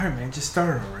Alright, man, just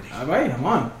started already. Alright, I'm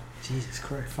on. Jesus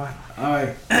Christ, fine.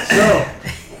 Alright, so,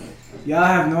 y'all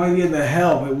have no idea the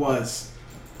hell it was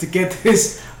to get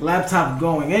this laptop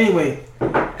going. Anyway.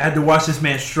 I had to watch this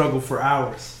man struggle for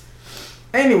hours.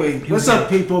 Anyway, what's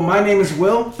up, people? My name is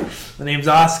Will. My name's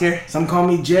Oscar. Some call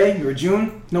me Jay or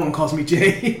June. No one calls me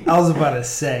Jay. I was about to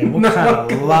say, what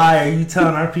kind of lie are you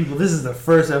telling our people? This is the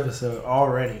first episode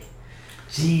already.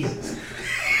 Jesus.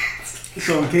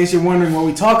 So, in case you're wondering what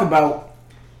we talk about,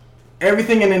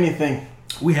 everything and anything.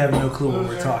 We have no clue what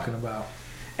we're talking about.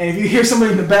 And if you hear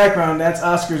somebody in the background, that's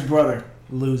Oscar's brother.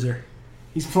 Loser.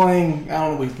 He's playing, I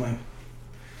don't know what he's playing.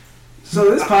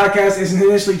 So this podcast is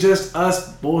initially just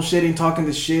us bullshitting, talking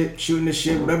the shit, shooting the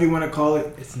shit, whatever you want to call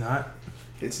it. It's not.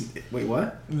 Wait,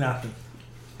 what? Nothing.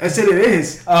 I said it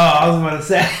is. Oh, I was about to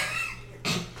say.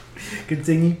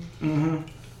 Continue.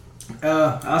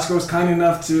 Oscar was kind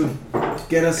enough to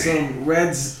get us some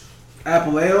Red's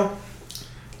Apple Ale.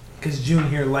 Because June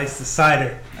here likes the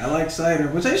cider. I like cider,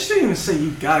 which I shouldn't even say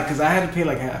you got, because I had to pay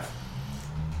like half.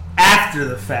 After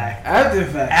the fact. After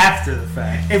the fact. After the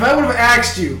fact. If I would have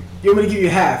asked you, you want me to give you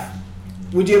half,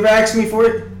 would you ever ask me for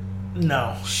it?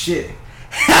 No. Shit.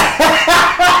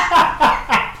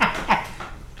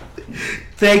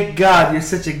 Thank God you're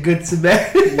such a good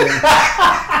Samaritan.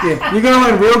 Yeah, you're going to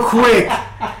learn real quick.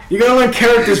 You're going to learn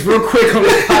characters real quick on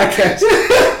this podcast.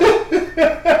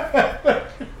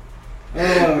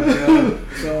 Oh, God.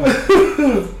 So,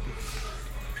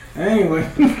 anyway.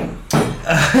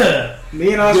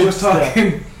 Me and Oscar was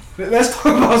talking. Let's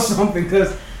talk about something,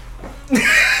 because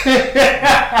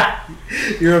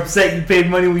you're upset you paid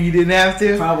money when you didn't have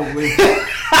to? Probably.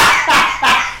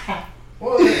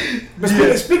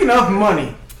 But speaking of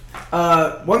money,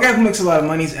 one guy who makes a lot of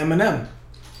money is Eminem.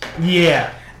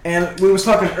 Yeah. And we was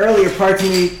talking earlier, prior to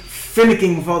me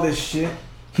finicking with all this shit,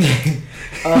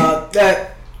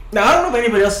 that, now I don't know if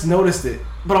anybody else has noticed it,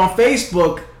 but on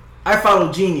Facebook, I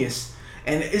follow Genius.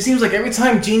 And it seems like every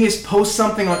time Genius posts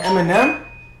something on Eminem...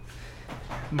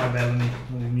 My bad,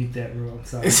 let me mute that rule. I'm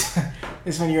sorry.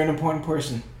 It's when you're an important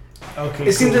person. Okay,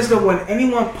 It seems as though when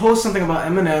anyone posts something about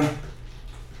Eminem,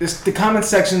 the comment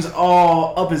section's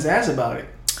all up his ass about it.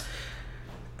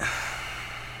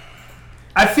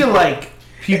 I feel like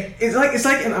it's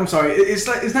like I'm sorry. It's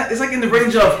like in the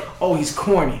range of, oh, he's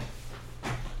corny.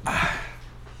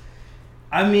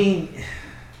 I mean,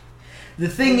 the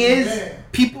thing is,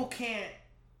 people can't.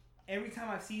 Every time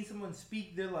I've seen someone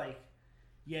speak, they're like,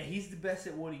 "Yeah, he's the best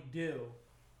at what he do,"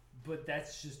 but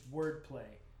that's just wordplay.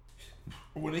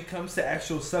 When it comes to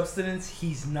actual substance,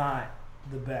 he's not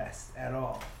the best at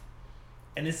all.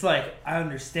 And it's like, I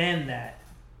understand that,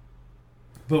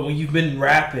 but when you've been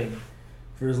rapping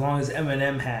for as long as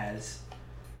Eminem has,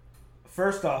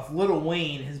 first off, Lil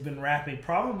Wayne has been rapping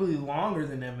probably longer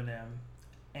than Eminem,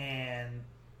 and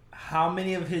how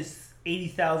many of his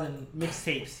 80,000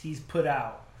 mixtapes he's put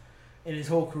out in his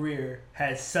whole career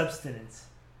has substance.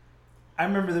 I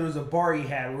remember there was a bar he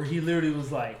had where he literally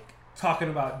was like talking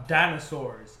about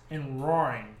dinosaurs and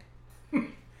roaring. I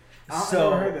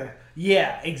never heard that.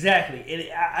 Yeah,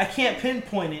 exactly. I can't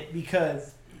pinpoint it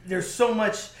because there's so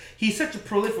much. He's such a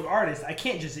prolific artist. I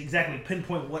can't just exactly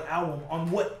pinpoint what album on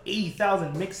what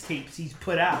 80,000 mixtapes he's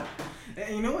put out.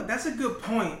 And you know what? That's a good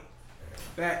point.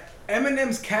 That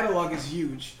Eminem's catalog is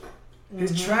huge.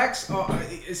 His tracks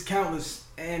is countless,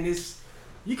 and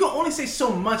you can only say so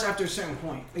much after a certain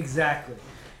point. Exactly.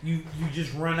 You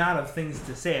just run out of things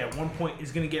to say. At one point,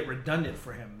 it's going to get redundant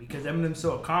for him because Eminem's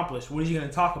so accomplished. What is he going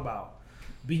to talk about?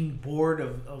 Being bored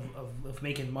of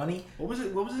making money? What was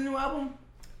it? What was the new album?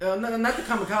 Not the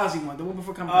Kamikaze one. The one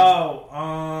before Kamikaze.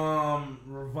 Oh,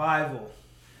 Revival.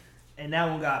 And that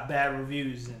one got bad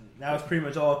reviews, and that was pretty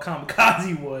much all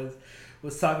Kamikaze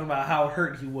was talking about how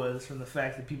hurt he was from the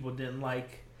fact that people didn't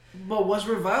like. But was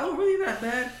Revival really that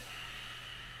bad?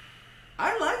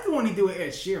 I like the one he did with Ed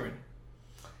Sheeran.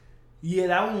 Yeah,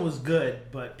 that one was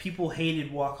good, but people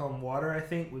hated Walk on Water, I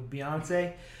think, with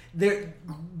Beyonce.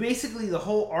 Basically, the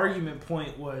whole argument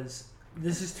point was,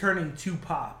 this is turning too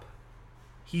pop.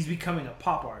 He's becoming a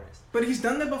pop artist. But he's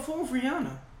done that before with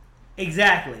Rihanna.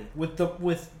 Exactly, with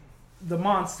the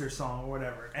Monster song or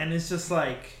whatever. And it's just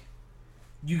like,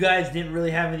 you guys didn't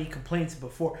really have any complaints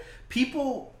before.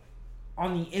 People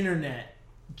on the internet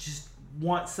just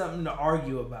want something to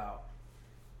argue about.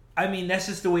 I mean, that's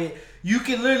just the way you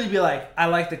can literally be like, I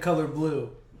like the color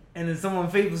blue. And then someone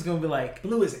faithful's going to be like,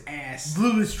 blue is ass.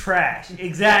 Blue is trash.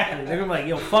 Exactly. They're going to be like,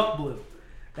 yo, fuck blue.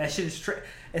 That shit is trash.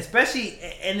 Especially,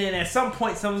 and then at some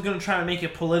point, someone's going to try to make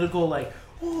it political, like,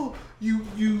 oh,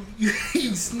 you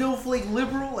snowflake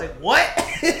liberal? Like, what?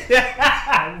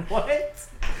 What?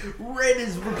 Red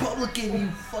is Republican, you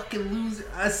fucking loser.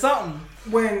 Something.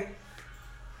 When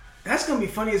that's gonna be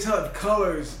funny as hell if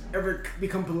colors ever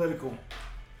become political,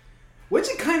 which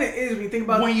it kind of is when you think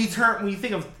about when you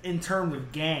think of in terms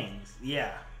of gangs.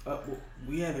 Yeah. Well,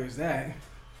 yeah, there's that.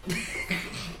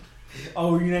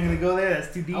 Oh, you're not gonna go there?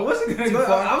 That's too deep. I wasn't gonna go.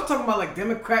 I was talking about like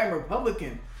Democrat and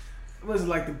Republican. Was it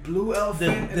like the blue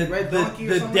elephant and the red donkey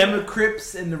or something? The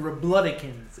Democrips and the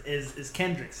Republicans, as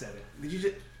Kendrick said it. Did you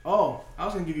just? Oh, I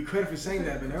was gonna give you credit for saying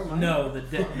that, but never mind. No,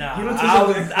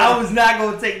 I was not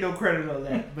gonna take no credit on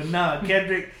that. But nah,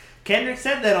 Kendrick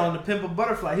said that on the Pimp a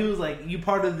Butterfly. He was like, "You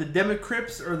part of the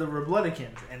Democrips or the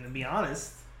Republicans?" And to be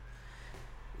honest,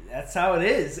 that's how it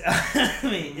is. I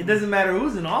mean, it doesn't matter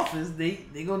who's in office; they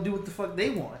gonna do what the fuck they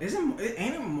want.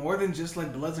 Ain't it more than just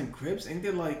like Bloods and Crips? Ain't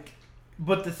there like?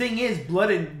 But the thing is,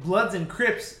 Bloods and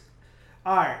Crips.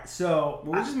 All right, so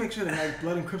we'll just make sure that like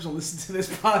Blood and Crips don't listen to this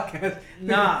podcast.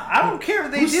 Nah, I don't care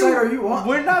if they Whose do. side are you on?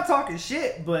 We're not talking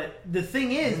shit. But the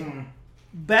thing is,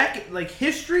 back like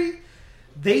history,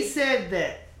 they said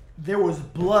that there was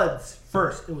Bloods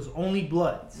first. It was only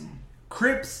Bloods.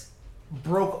 Crips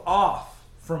broke off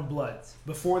from Bloods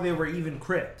before they were even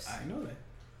Crips. I know that.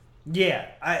 Yeah,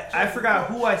 I forgot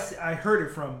who I heard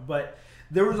it from, but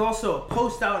there was also a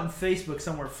post out on Facebook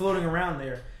somewhere floating around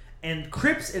there, and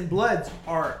Crips and Bloods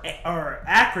are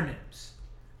acronyms,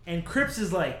 and Crips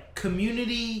is like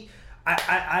community.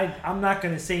 I'm not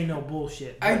gonna say no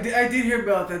bullshit. I did hear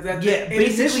about that. Yeah,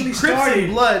 basically Crips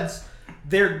and Bloods,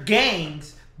 they're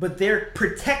gangs, but they're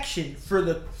protection for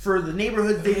the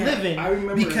neighborhoods they live in. I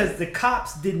remember because the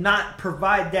cops did not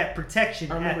provide that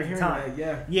protection at the time.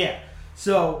 Yeah.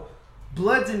 So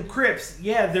Bloods and Crips,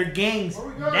 they're gangs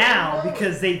now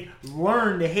because they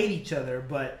learned to hate each other.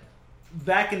 But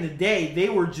back in the day, they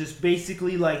were just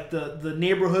basically like the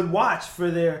neighborhood watch for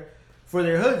their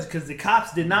hoods because the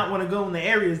cops did not want to go in the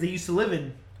areas they used to live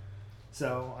in.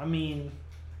 So, I mean,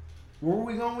 where were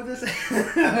we going with this?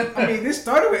 I mean, this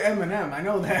started with Eminem. I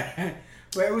know that.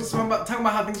 But it was talking about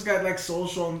how things got like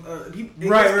social.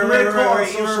 Right.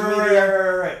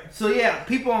 So yeah,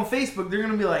 people on Facebook, they're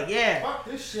gonna be like, fuck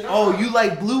this shit. You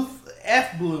like blue?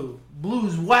 F blue.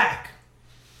 Blue's whack.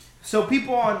 So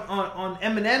people on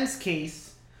Eminem's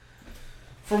case,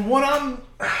 from what I'm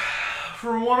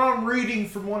reading,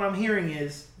 from what I'm hearing,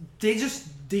 is they just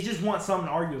want something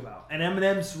to argue about, and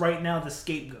Eminem's right now the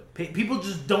scapegoat. People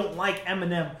just don't like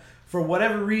Eminem for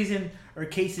whatever reason or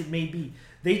case it may be.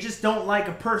 They just don't like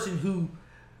a person who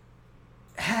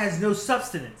has no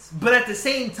substance. But at the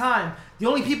same time, the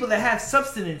only people that have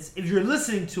substance, if you're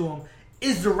listening to them,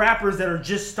 is the rappers that are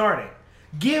just starting.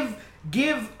 Give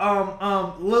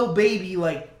Lil Baby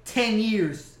like 10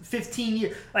 years, 15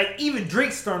 years. Like even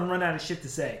Drake's starting to run out of shit to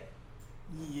say.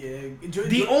 Yeah.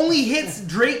 The only hits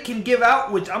Drake can give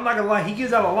out, which I'm not gonna lie, he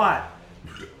gives out a lot.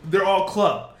 They're all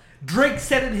club. Drake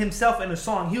said it himself in a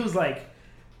song. He was like,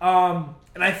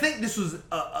 and I think this was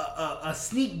a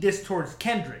sneak diss towards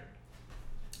Kendrick.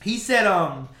 He said,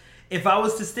 if I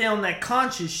was to stay on that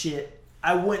conscious shit,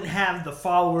 I wouldn't have the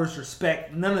followers,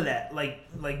 respect, none of that, like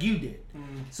you did.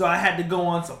 So I had to go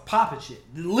on some poppin' shit.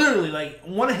 Literally, like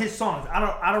one of his songs,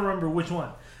 I don't remember which one,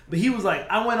 but he was like,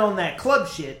 I went on that club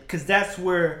shit because that's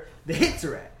where the hits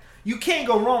are at. You can't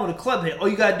go wrong with a club hit. All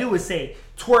you gotta do is say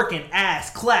twerking, ass,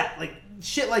 clap, like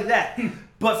shit like that.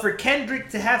 But for Kendrick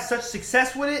to have such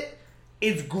success with it,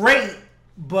 it's great,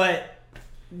 but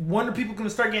when are people going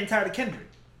to start getting tired of Kendrick?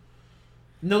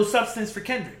 No substance for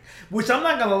Kendrick. Which I'm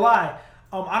not going to lie.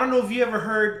 I don't know if you ever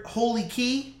heard Holy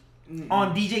Key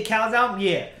on DJ Khaled's album.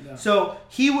 Yeah. No. So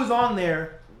he was on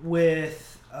there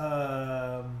with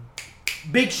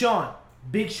Big Sean.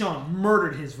 Big Sean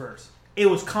murdered his verse. It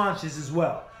was conscious as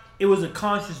well. It was a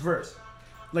conscious verse.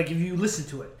 Like if you listen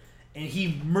to it. And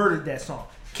he murdered that song.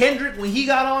 Kendrick, when he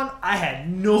got on, I had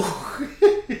no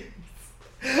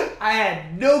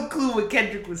clue what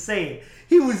Kendrick was saying.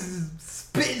 He was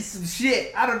spitting some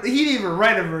shit. He didn't even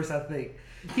write a verse, I think.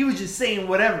 He was just saying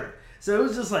whatever. So it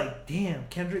was just like, damn,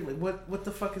 Kendrick, like what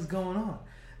the fuck is going on?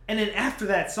 And then after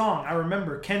that song, I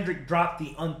remember Kendrick dropped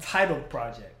the Untitled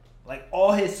project. Like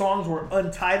all his songs were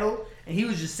untitled, and he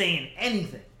was just saying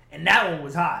anything. And that one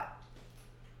was hot.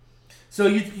 So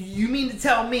you mean to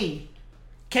tell me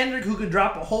Kendrick, who could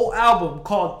drop a whole album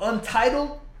called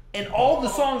Untitled, and all the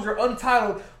songs are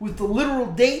untitled with the literal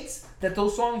dates that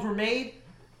those songs were made,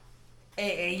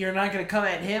 and you're not going to come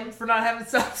at him for not having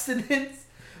substance,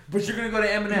 but you're going to go to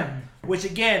Eminem, which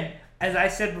again, as I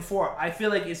said before, I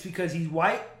feel like it's because he's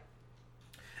white,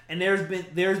 and there's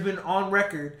been on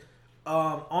record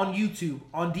on YouTube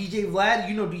on DJ Vlad.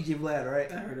 You know DJ Vlad,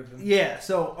 right? I heard of him. Yeah.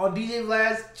 So on DJ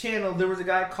Vlad's channel, there was a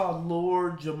guy called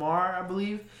Lord Jamar, I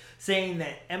believe, saying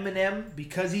that Eminem,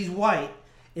 because he's white,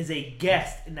 is a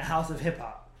guest in the House of Hip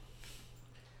Hop.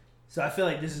 So I feel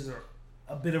like this is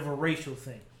a bit of a racial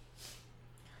thing.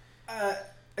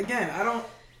 Again, I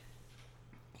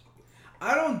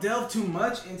don't delve too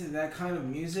much into that kind of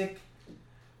music.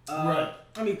 Right.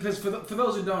 I mean, because for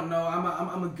those who don't know,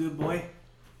 I'm a good boy.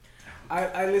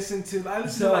 I listen to You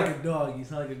sound like a dog. You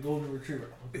sound like a golden retriever.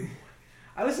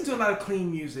 I listen to a lot of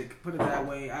clean music. Put it that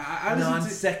way. I listen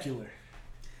non-secular.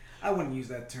 I wouldn't use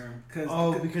that term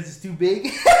because it's too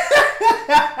big.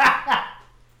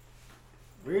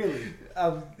 Really?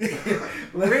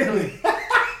 Really?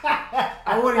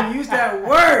 I wouldn't use that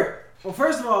word. Well,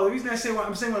 first of all, the reason I say what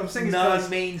I'm saying is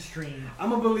non-mainstream.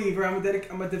 I'm a believer. I'm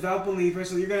a devout believer.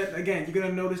 So you're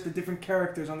gonna notice the different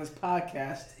characters on this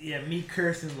podcast. Yeah, me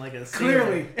cursing like a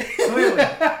clearly.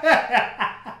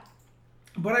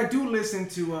 But I do listen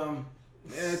to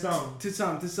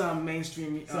some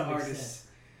mainstream artists.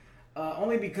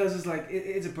 Only because it's like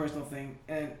it's a personal thing,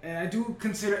 and I do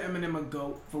consider Eminem a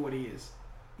GOAT for what he is.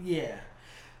 Yeah,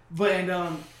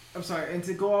 I'm sorry, and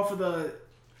to go off of the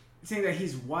saying that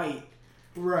he's white,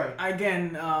 right?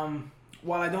 Again,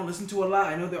 while I don't listen to a lot,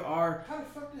 I know there are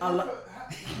a lot.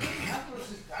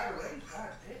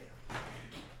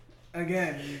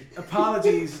 Again,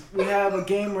 apologies. We have a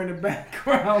gamer in the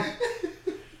background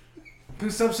who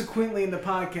subsequently in the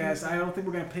podcast, I don't think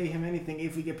we're gonna pay him anything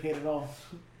if we get paid at all.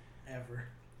 Ever.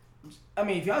 I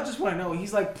mean, if y'all just want to know,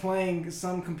 he's like playing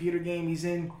some computer game. He's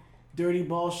in dirty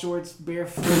ball shorts,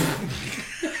 barefoot.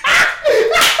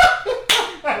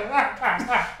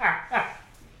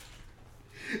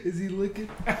 Is he looking?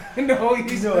 No,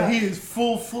 he's not. He is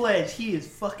full-fledged. He is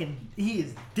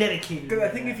dedicated. Because I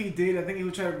think if he did, I think he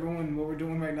would try to ruin what we're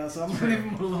doing right now. So I'm gonna leave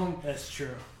him alone. That's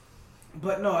true.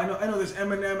 But no, I know. There's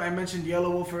Eminem. I mentioned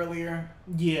Yellow Wolf earlier.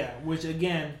 Yeah, which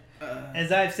again,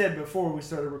 as I've said before we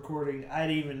started recording, I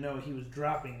didn't even know he was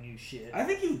dropping new shit. I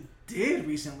think he did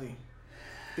recently.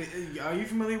 Are you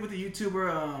familiar with the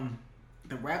YouTuber,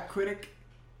 the Rap Critic?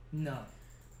 No.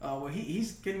 Well,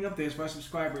 he's getting up there as far as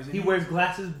subscribers. He wears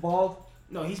glasses, bald?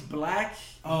 No, he's black.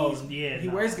 He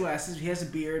wears glasses. He has a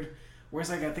beard. Wears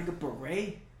like I think a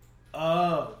beret.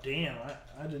 Oh damn!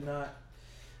 I did not.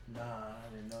 Nah, I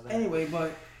didn't know that. Anyway,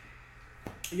 but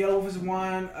Yellow Wolf is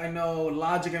one. I know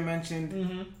Logic I mentioned.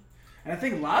 Mm-hmm. And I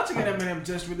think Logic and Eminem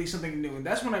just released something new, and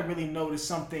that's when I really noticed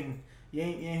something. You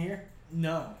ain't here?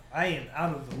 No, I am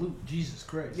out of the loop. Jesus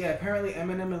Christ. Yeah, apparently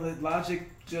Eminem and Logic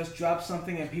just dropped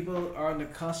something, and people are on the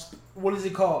cusp. What is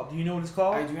it called? Do you know what it's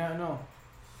called? I do not know.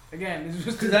 Again, this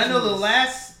was because I know the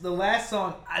last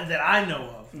song that I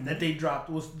know of that they dropped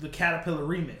was the Caterpillar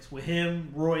remix with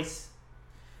him, Royce,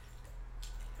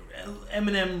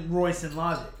 Eminem, Royce, and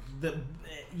Logic.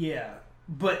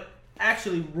 But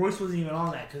actually Royce wasn't even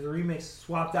on that because the remix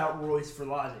swapped out Royce for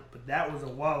Logic. But that was a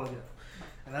while ago,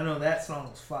 and I know that song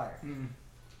was fire.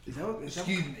 Is that what,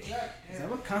 Excuse me. Is that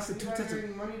what constitutes as a...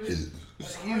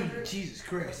 Excuse me. Jesus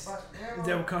Christ. Is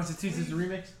that what constitutes as a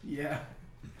remix? Yeah.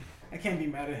 I can't be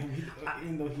mad at him,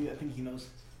 even though I think he knows.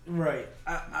 Right.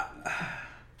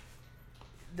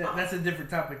 That's a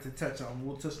different topic to touch on.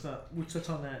 We'll touch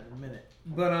on that in a minute.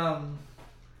 But I'm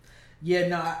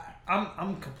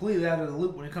completely out of the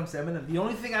loop when it comes to Eminem. The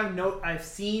only thing I've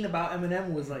seen about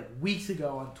Eminem was like weeks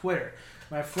ago on Twitter.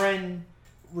 My friend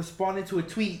responded to a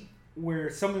tweet where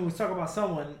someone was talking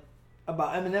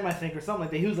about Eminem, I think, or something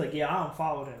like that. He was like, "Yeah, I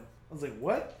unfollowed him." I was like,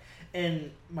 "What?"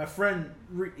 And my friend,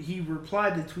 he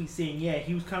replied to the tweet saying, "Yeah,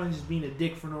 he was kind of just being a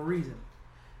dick for no reason."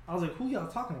 I was like, "Who y'all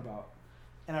talking about?"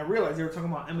 And I realized they were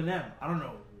talking about Eminem. I don't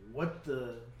know what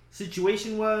the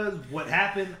situation was, what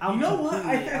happened. You know what?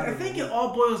 I think it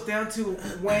all boils down to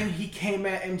when he came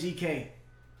at MGK.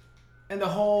 And the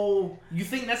whole... You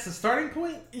think that's the starting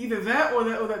point? Either that or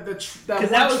that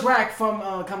track from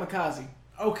Kamikaze.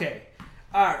 Okay.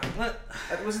 All right.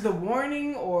 Was it the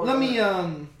warning or... Let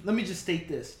me just state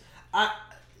this.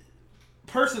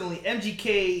 Personally,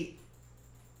 MGK,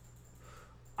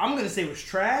 I'm going to say was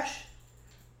trash,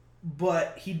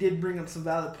 but he did bring up some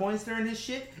valid points during his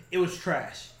shit. It was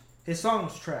trash. His song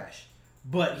was trash,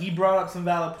 but he brought up some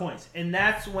valid points. And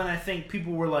that's when I think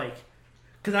people were like,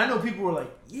 because I know people were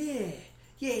like, yeah,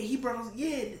 he brought up,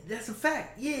 yeah, that's a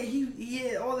fact.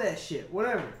 Yeah, all that shit,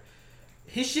 whatever.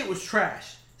 His shit was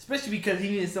trash, especially because he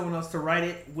needed someone else to write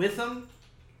it with him.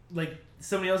 Like,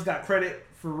 somebody else got credit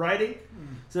for writing.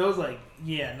 So it was like,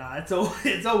 it's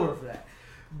over for that.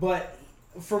 But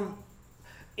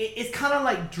it's kind of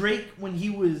like Drake when he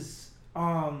was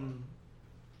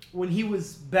when he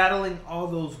was battling all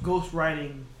those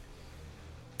ghostwriting,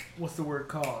 what's the word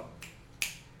called?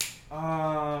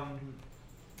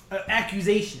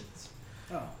 Accusations.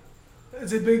 Oh,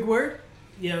 it's a big word.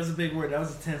 Yeah, it was a big word. That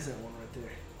was a 10-cent one right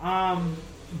there.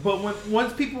 But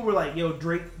once people were like, "Yo,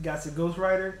 Drake got a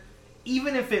ghostwriter,"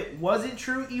 even if it wasn't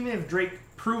true, even if Drake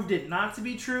proved it not to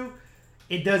be true,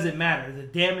 it doesn't matter. The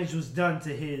damage was done to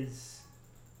his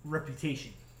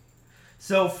reputation.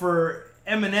 So for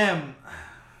Eminem,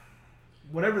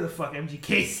 whatever the fuck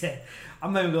MGK said,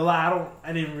 I'm not even gonna lie. I don't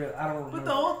remember. But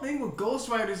the whole thing with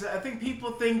ghostwriters, I think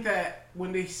people think that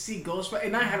when they see ghostwriter,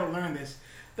 and I had to learn this,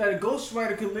 that a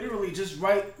ghostwriter could literally just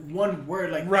write one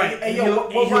word, like, right. Hey, yo,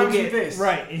 what rhymes with this?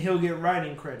 Right, and he'll get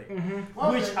writing credit.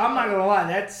 Mm-hmm. Which I'm not gonna lie,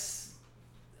 that's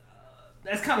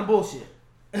kind of bullshit.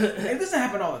 It doesn't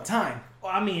happen all the time.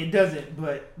 Well, I mean, it doesn't,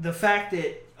 but the fact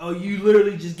that you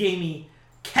literally just gave me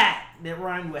cat that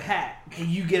rhymed with hat, and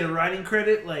you get a writing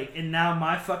credit, like, and now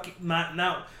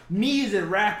now me as a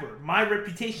rapper, my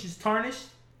reputation's tarnished.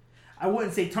 I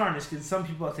wouldn't say tarnished because some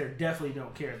people out there definitely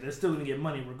don't care. They're still gonna get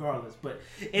money regardless. But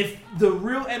if the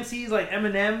real MCs like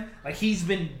Eminem, like he's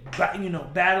been,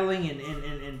 battling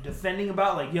and defending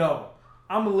about, like, yo,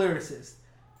 I'm a lyricist,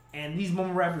 and these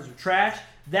mumble rappers are trash.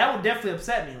 That would definitely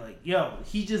upset me. Like, yo,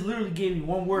 he just literally gave me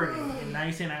one word, and now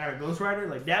you're saying I got a ghostwriter?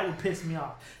 Like, that would piss me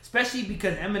off. Especially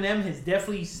because Eminem has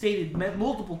definitely stated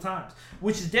multiple times,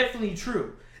 which is definitely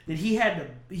true, that he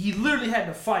literally had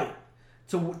to fight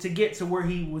to get to where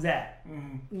he was at.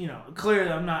 Mm-hmm. Clearly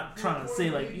I'm not trying to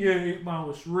say, like, yeah, mine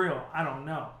was real. I don't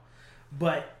know.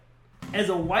 But as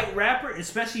a white rapper,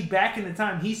 especially back in the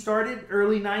time he started,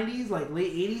 early 90s, like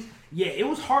late 80s, yeah, it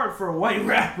was hard for a white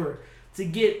rapper to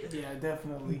get. Yeah,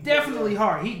 definitely. Definitely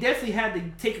hard. He definitely had to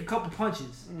take a couple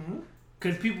punches.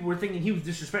 Because people were thinking he was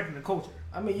disrespecting the culture.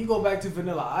 I mean, you go back to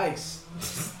Vanilla Ice.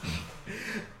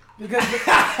 Because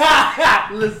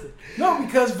listen,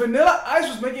 because Vanilla Ice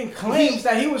was making claims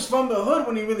that he was from the hood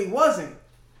when he really wasn't.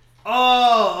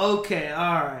 Oh, okay,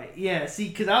 all right, yeah. See,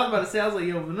 because I was about to say, I was like,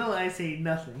 yo, Vanilla Ice ain't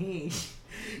nothing. He ain't.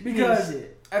 Because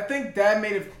shit. I think that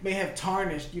may have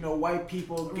tarnished, white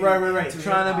people. Right.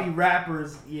 Trying to be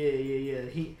rappers. Yeah.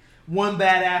 He one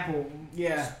bad apple.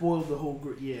 Yeah. Spoiled the whole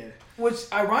group. Yeah. Which,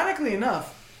 ironically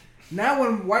enough, now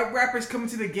when white rappers come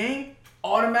into the game,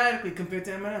 automatically compared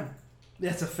to Eminem.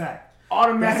 That's a fact.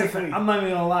 Automatically. I'm not even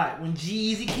gonna lie. When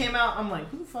G-Eazy came out, I'm like,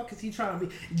 who the fuck is he trying to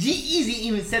be? G-Eazy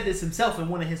even said this himself in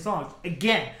one of his songs.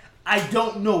 Again, I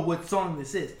don't know what song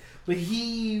this is, but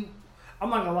I'm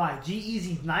not gonna lie,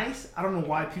 G-Eazy's nice. I don't know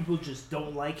why people just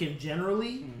don't like him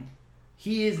generally.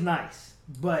 He is nice,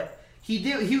 but he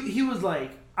was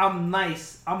like, I'm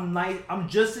nice. I'm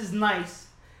just as nice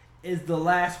as the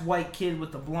last white kid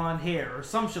with the blonde hair or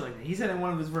some shit like that. He said in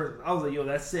one of his verses. I was like, yo,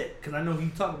 that's sick, because I know who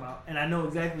you're talking about, and I know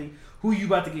exactly who you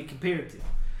about to get compared to.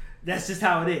 That's just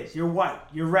how it is. You're white.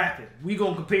 You're rapping. We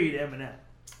gonna compare you to Eminem.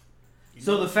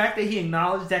 So the fact that he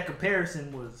acknowledged that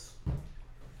comparison was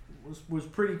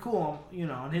pretty cool,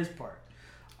 on his part.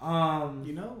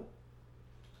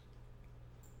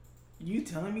 You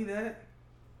telling me that?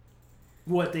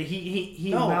 What, that he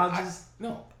acknowledges?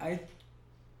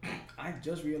 I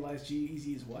just realized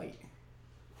G-Eazy is white.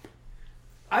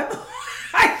 I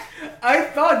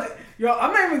thought,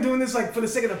 I'm not even doing this like for the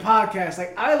sake of the podcast.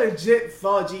 Like, I legit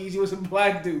thought G-Eazy was a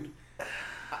black dude.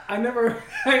 I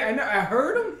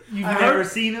heard him. You've never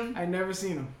seen him? I never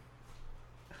seen him.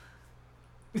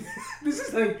 This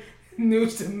is like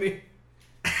news to me.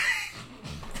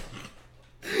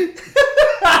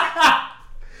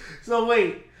 So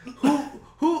wait,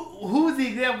 who's the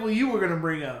example you were gonna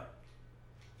bring up?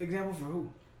 Example for who?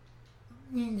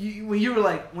 When you were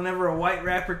like, whenever a white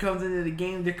rapper comes into the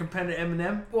game, they're compared to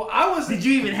Eminem. Well, I was. Did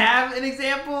you even have an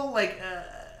example? Like,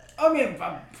 I mean,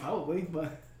 probably,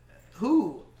 but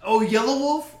who? Oh, Yellow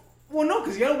Wolf. Well, no,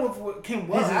 because Yellow Wolf came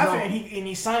well after, and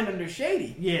he signed under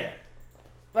Shady. Yeah.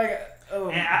 Like,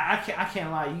 and I can't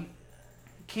lie.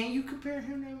 Can you compare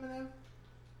him to Eminem?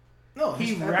 No,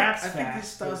 he raps. I think his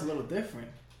style's a little different.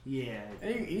 Yeah.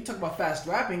 And you talk about fast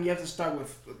rapping, you have to start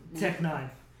with Tech Nine.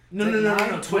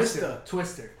 No. Twister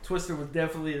was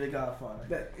definitely the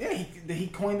godfather. He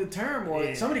coined the term,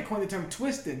 or somebody coined the term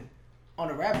twisting on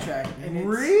a rap track. And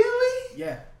really?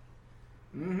 Yeah.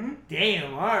 Mm-hmm.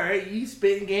 Damn, alright. You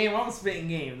spitting game, I'm spitting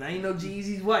game. Now you know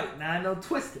G-Eazy's white. Now I know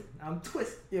twisting. I'm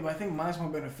twisting. Yeah, but I think mine's more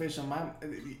beneficial.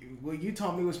 What you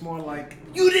taught me was more like...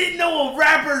 You didn't know a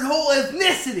rapper's whole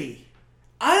ethnicity!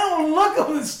 I don't look up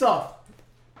this stuff!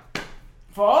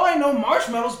 For all I know,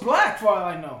 Marshmallow's black, for all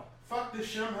I know. Fuck this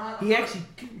shit, huh?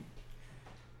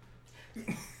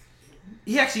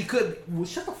 He actually could... Well,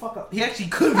 shut the fuck up. He actually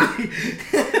could be.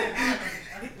 He's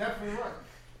definitely right.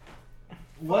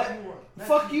 What?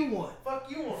 Fuck you want.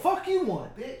 Fuck you want. Fuck you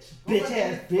want. Bitch. Bitch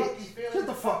ass bitch. Shut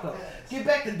the fuck up. Get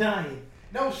back to dying.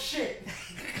 No shit.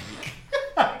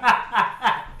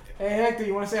 Hey Hector,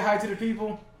 you want to say hi to the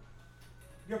people?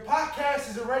 Your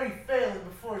podcast is already failing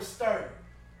before it started.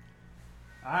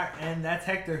 Alright, and that's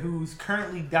Hector, who's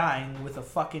currently dying with a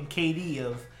fucking KD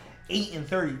of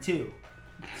 8-32.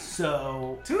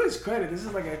 So, to his credit, this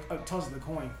is like a toss of the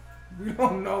coin. We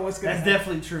don't know what's gonna happen. That's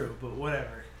definitely true, but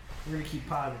whatever. We're gonna keep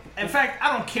positive. In fact,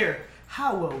 I don't care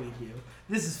how well we do.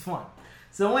 This is fun.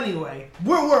 So anyway,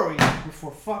 where were we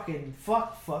before fucking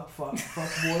fuck boy?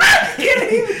 I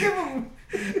can't even give him.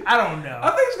 I don't know.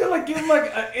 I think he's gonna like give him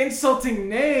like an insulting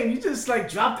name. You just like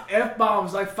dropped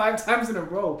F-bombs like 5 times in a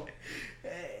row.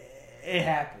 It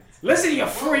happens. Listen, you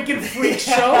freaking freak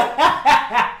show.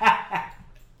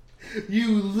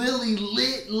 You lily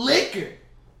lit liquor.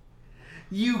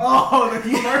 You the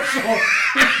commercial.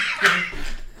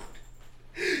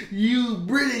 You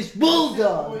British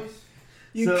bulldog.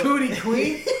 You cootie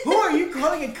queen. Who are you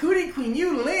calling a cootie queen?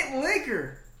 You lit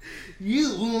liquor. You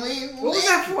lit. What was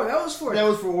that for? That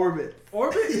was for Orbit.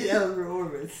 Orbit? Yeah, that was for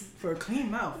Orbit. For a clean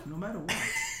mouth, no matter what.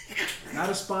 Not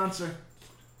a sponsor.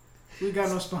 We got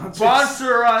no sponsors.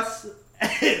 Sponsor us.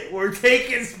 We're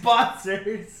taking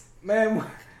sponsors. Man,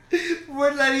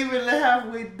 we're not even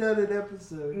halfway done an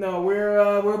episode. No,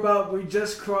 we're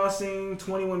just crossing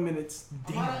 21 minutes.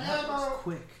 Damn, that was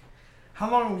quick. How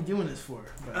long are we doing this for?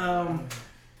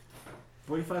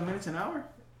 45 minutes, an hour?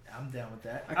 I'm down with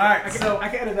that. I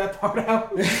can edit that part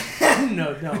out.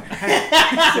 No, don't.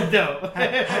 No.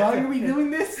 How long are we doing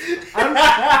this?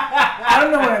 I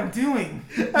don't know what I'm doing.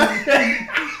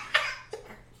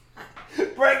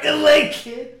 Break a leg,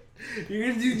 kid. You're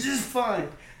gonna do just fine.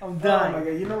 I'm done. Oh my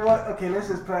god, you know what? Okay, let's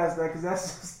just pass that because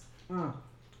that's just. I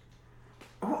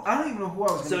don't even know who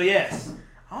I was. So yes,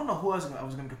 I don't know who else I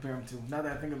was gonna compare him to. Now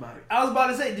that I think about it, I was about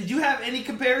to say, did you have any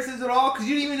comparisons at all? Because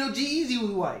you didn't even know G-Eazy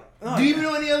was white. Oh, do you even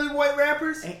know any other white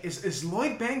rappers? Is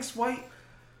Lloyd Banks white?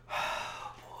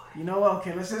 Oh boy. You know what?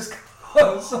 Okay, let's just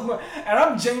go somewhere. And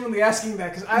I'm genuinely asking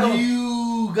that because I don't.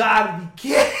 You gotta be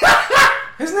kidding.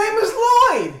 His name is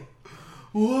Lloyd.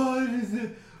 What is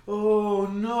it? Oh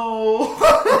no.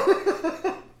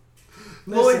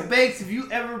 Lloyd Banks, if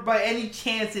you ever by any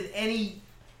chance in any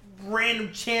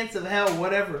random chance of hell,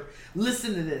 whatever,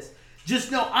 listen to this.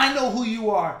 Just know I know who you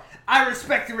are. I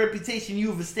respect the reputation you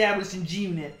have established in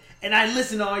G-Unit, and I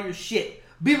listen to all your shit.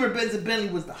 Beamer Benz and Bentley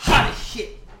was the hottest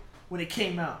shit when it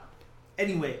came out.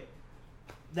 Anyway,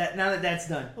 now that that's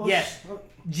done. Yes.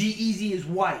 G-Eazy is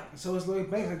white. So is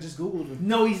Lloyd Banks. I just Googled him.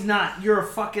 No, he's not. You're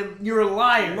a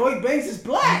liar. Lloyd Banks is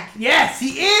black. Yes,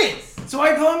 he is. So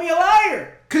why call me a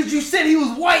liar? Because you said he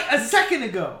was white a second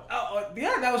ago.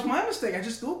 Yeah, that was my mistake. I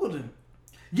just Googled him.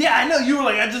 Yeah, I know. You were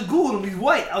like, I just Googled him. He's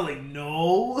white. I was like,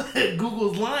 no.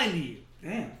 Google's lying to you.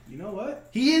 Damn. You know what?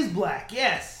 He is black,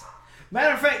 yes.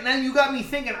 Matter of fact, now you got me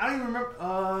thinking. I don't even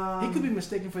remember. He could be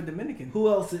mistaken for Dominican. Who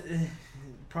else?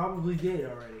 Probably did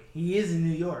already. He is in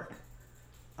New York.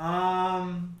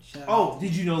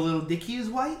 Did you know Little Dicky is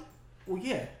white? Well,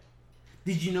 yeah.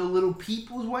 Did you know Little Peep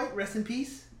was white? Rest in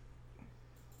peace.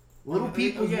 Little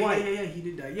Peep was white. Yeah, he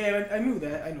did die. Yeah, I knew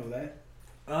that. I know that.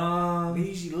 They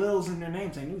usually Lils in their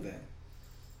names. I knew that.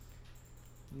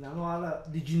 Not a lot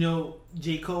of. Did you know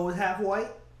J. Cole was half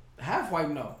white? Half white?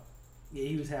 No. Yeah,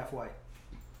 he was half white.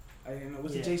 I didn't know.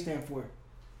 What's the J stand for?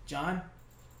 John?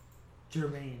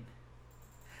 Jermaine.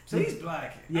 So he's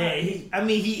black. Yeah,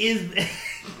 he is.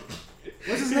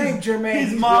 What's his name? Jermaine.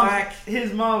 He's black.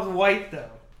 His mom's white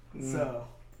though. So,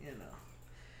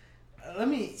 let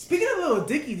me. Speaking of Lil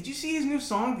Dicky, did you see his new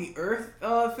song, The Earth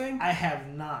thing? I have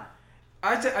not.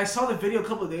 I saw the video a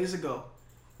couple of days ago.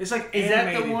 It's like is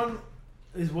animated. that the one?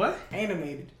 Is what?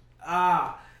 Animated.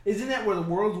 Isn't that where the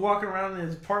world's walking around in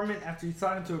his apartment after he's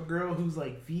talking to a girl who's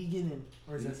like vegan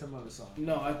or is that some other song?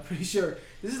 No, I'm pretty sure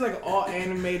this is like all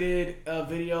animated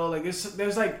video. Like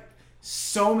there's like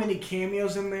so many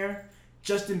cameos in there.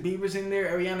 Justin Bieber's in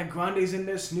there, Ariana Grande's in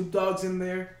there, Snoop Dogg's in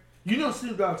there. You know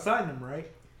Snoop Dogg signed him, right?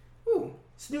 Who?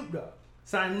 Snoop Dogg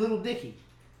signed Little Dicky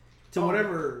to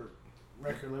whatever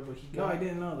record label he got. No, I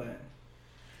didn't know that.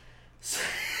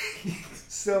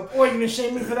 So, you gonna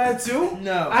shame me for that too?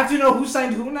 No. I have to know who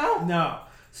signed who now? No.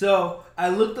 So I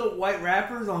looked up white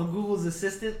rappers on Google's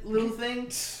assistant little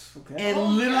thing, and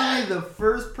literally the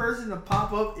first person to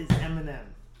pop up is Eminem.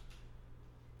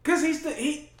 Cause he's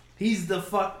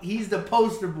the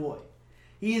poster boy.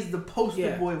 He is the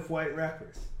poster boy of white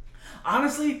rappers.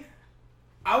 Honestly,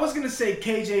 I was gonna say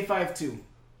KJ52.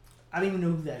 I don't even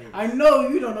know who that is. I know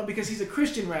you don't know because he's a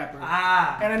Christian rapper.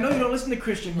 And I know you don't listen to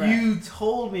Christian rap. You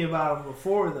told me about him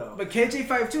before, though. But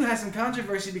KJ52 has some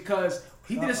controversy because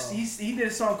he did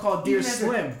a song called Dear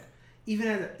Slim.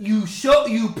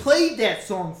 You played that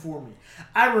song for me.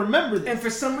 I remember this. And for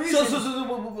some reason...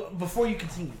 So before you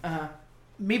continue,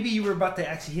 maybe you were about to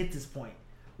actually hit this point.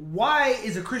 Why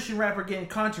is a Christian rapper getting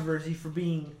controversy for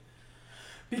being...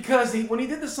 Because when he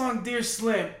did the song Dear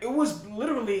Slim, it was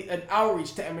literally an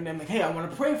outreach to Eminem. Like, hey, I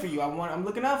want to pray for you. I'm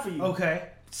looking out for you. Okay.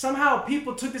 Somehow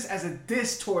people took this as a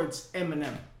diss towards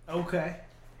Eminem. Okay.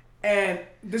 And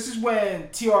this is when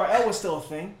TRL was still a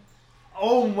thing.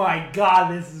 Oh my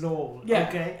God, this is old. Yeah.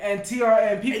 Okay.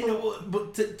 And people...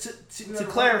 But to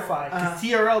clarify, because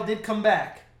TRL did come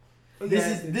back.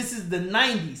 This is the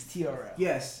 90s TRL.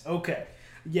 Yes. Okay.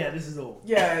 Yeah, this is old.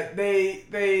 Yeah,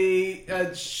 they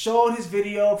showed his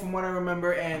video from what I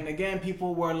remember, and again,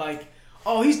 people were like,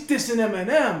 "Oh, he's dissing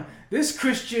Eminem, this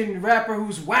Christian rapper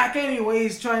who's whack anyway.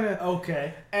 He's trying to."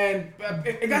 Okay. And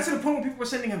it got to the point where people were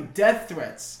sending him death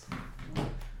threats.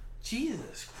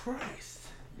 Jesus Christ!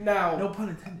 Now, no pun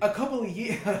intended. A couple of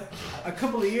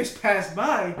years passed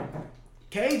by.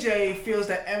 KJ feels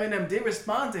that Eminem did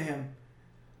respond to him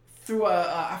through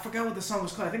I forgot what the song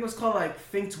was called. I think it was called like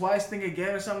Think Twice, Think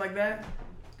Again or something like that.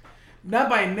 Not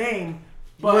by name,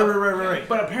 but right.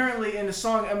 But apparently in the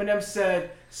song Eminem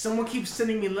said, someone keeps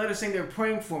sending me letters saying they're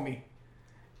praying for me.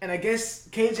 And I guess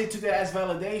KJ took that as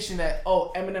validation that,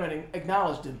 Eminem had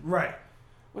acknowledged him. Right.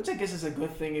 Which I guess is a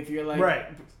good thing if you're like... Right.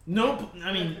 No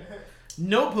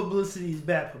publicity is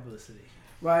bad publicity.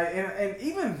 Right. And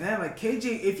even then, like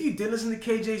KJ, if you did listen to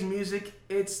KJ's music,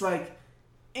 it's like...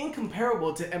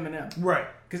 incomparable to Eminem. Right.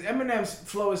 Because Eminem's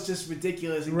flow is just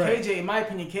ridiculous. And right. KJ, in my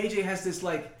opinion, KJ has this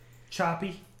like...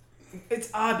 choppy? It's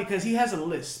odd because he has a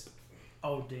lisp.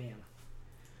 Oh, damn.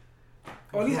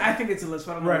 Or at least I think it's a lisp.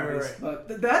 I don't know what it is. Right.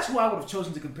 But that's who I would have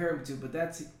chosen to compare him to. But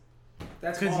that's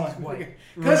because he's white.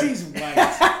 Because he's white.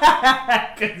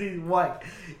 Because he's white.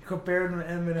 Compare him to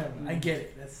Eminem. I get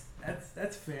it.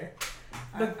 That's fair.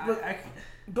 But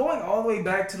going all the way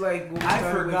back to like...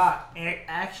 I forgot.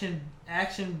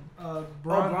 Action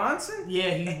Bronson?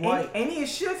 Yeah, he's white. Ain't he a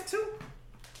chef too?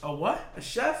 A what? A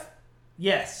chef?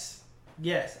 Yes.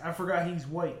 I forgot he's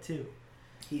white too.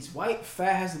 He's white,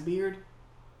 fat, has a beard.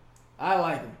 I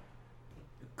like him.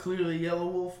 Clearly Yellow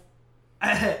Wolf.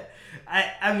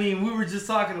 I mean, we were just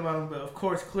talking about him, but of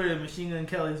course, clearly Machine Gun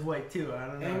Kelly's white too. I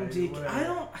don't know. MGK. I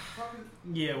don't...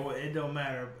 Yeah, well, it don't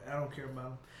matter. I don't care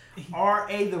about him.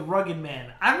 R.A. the Rugged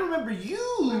Man. I remember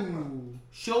you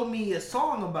showed me a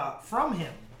song from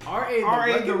him. R.A.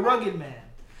 the Rugged Man.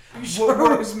 You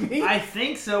sure it was me? I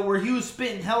think so. Where he was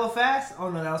spitting hella fast. Oh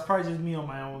no, that was probably just me on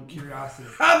my own curiosity.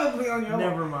 Probably on your own.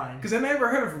 Never mind. Because I never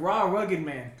heard of Raw Rugged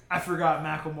Man. I forgot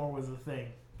Macklemore was a thing.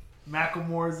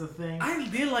 Macklemore is a thing. I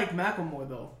did like Macklemore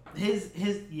though. His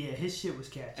shit was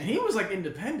catchy. And he was like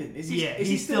independent. Is he? Yeah, is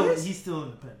he still independent.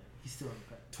 He's still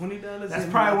independent. $20. That's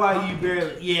probably why you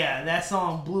barely. Yeah, that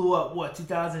song blew up. What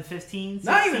 2015?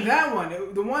 Not even that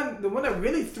one. The one that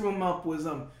really threw him up was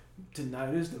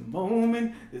Tonight is the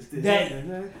moment.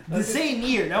 The same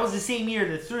year. That was the same year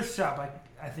the Thrift Shop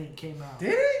I think came out.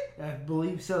 Did it? I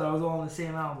believe so. That was all on the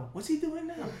same album. What's he doing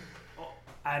now?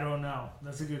 I don't know.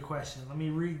 That's a good question. Let me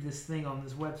read this thing on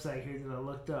this website here that I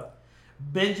looked up.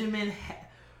 Benjamin.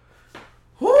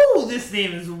 This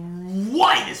name is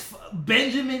white as fuck.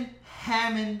 Benjamin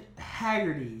Hammond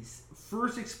Haggerty's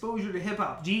first exposure to hip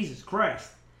hop, Jesus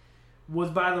Christ, was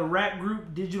by the rap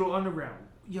group Digital Underground.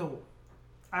 Yo,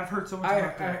 I've heard so much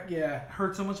about that.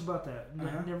 Heard so much about that.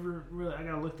 Never really. I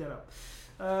gotta look that up.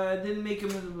 Didn't make him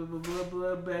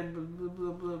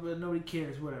nobody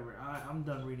cares. Whatever. I'm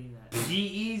done reading that.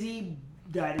 G-Eazy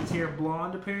dyed his hair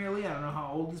blonde. Apparently, I don't know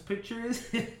how old this picture is.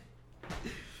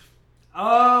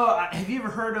 Have you ever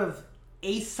heard of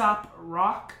Aesop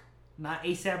Rock? Not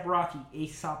ASAP Rocky.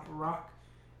 Aesop Rock.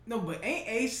 No, but ain't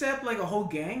ASAP like a whole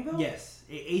gang though? Yes,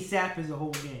 ASAP is a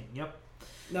whole gang. Yep.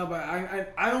 No, but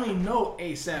I only know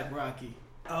ASAP Rocky.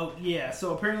 Oh yeah.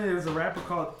 So apparently there's a rapper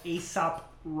called Aesop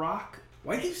Rock.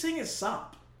 Why do you keep saying it's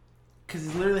Sop? Because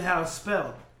it's literally how it's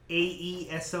spelled.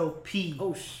 AESOP.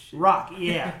 Oh shit. Rock.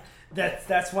 Yeah.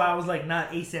 That's why I was like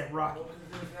not ASAP Rocky.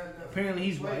 Apparently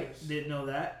he's white. Didn't know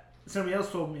that. Somebody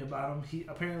else told me about him.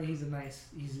 He's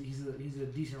a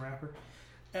decent rapper.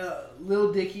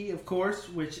 Lil Dicky, of course,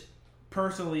 which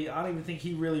personally I don't even think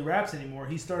he really raps anymore.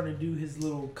 He's starting to do his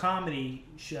little comedy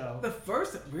show. The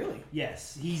first, really?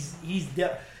 Yes, he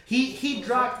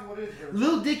dropped.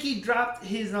 Lil Dicky dropped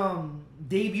his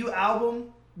debut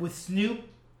album with Snoop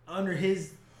under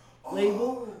his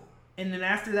label. and then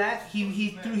after that,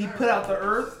 he put out The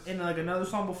Earth and like another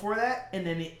song before that, and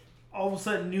then all of a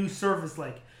sudden news surfaced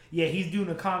like, yeah, he's doing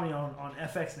a comedy on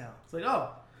FX now. It's like, oh,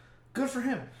 good for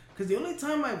him. Because the only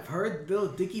time I've heard Lil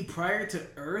Dicky prior to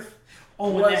Earth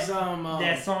was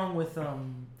that song with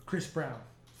Chris Brown,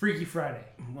 Freaky Friday.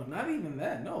 Well, not even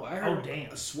that. No, I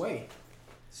heard Sway.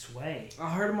 Sway. I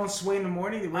heard him on Sway in the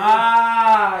Morning.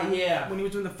 Yeah. When he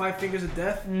was doing the 5 Fingers of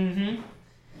Death. Mm-hmm.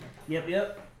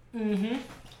 Yep. Mm-hmm.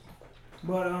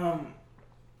 But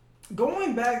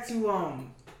going back to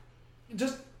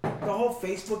just the whole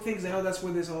Facebook thing, because I know that's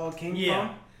where this all came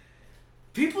from.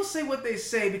 People say what they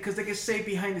say because they can say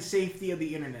behind the safety of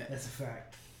the internet. That's a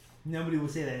fact. Nobody would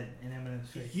say that in Eminem's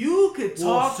face. You could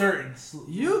talk.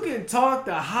 You can talk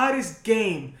the hottest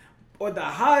game, or the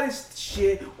hottest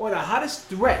shit, or the hottest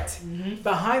threat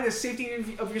behind the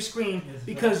safety of your screen,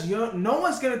 because no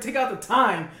one's gonna take out the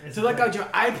time to look out your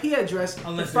IP address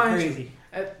unless to find they're crazy.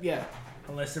 Yeah.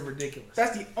 Unless they're ridiculous.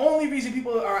 That's the only reason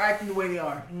people are acting the way they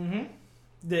are. Mm-hmm.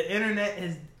 The internet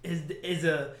is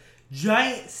a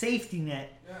giant safety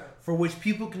net for which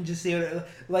people can just say,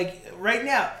 like right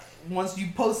now, once you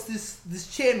post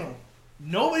this channel,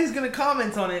 nobody's gonna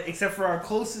comment on it except for our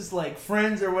closest like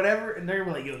friends or whatever, and they're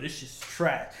gonna be like, yo, this shit's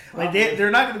trash. Like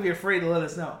they're not gonna be afraid to let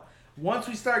us know. Once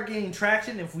we start getting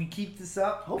traction, if we keep this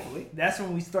up, hopefully, that's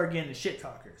when we start getting the shit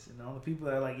talkers, the people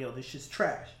that are like, yo, this shit's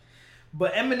trash.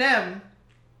 But Eminem,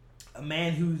 a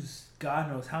man who's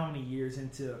God knows how many years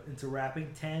into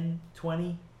rapping, 10,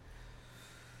 20,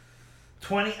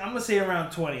 I'm going to say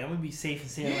around 20. I'm going to be safe and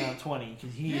say around 20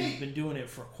 because he's been doing it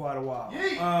for quite a while.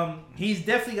 He's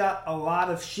definitely got a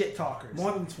lot of shit talkers.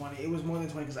 More than 20. It was more than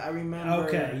 20 because I remember.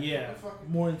 Okay, yeah.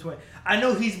 More than 20. I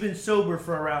know he's been sober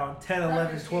for around 10,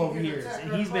 11, 12 years,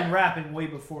 and he's been rapping way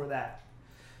before that.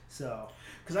 So,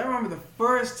 because I remember the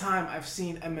first time I've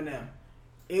seen Eminem.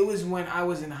 It was when I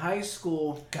was in high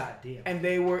school. God damn. And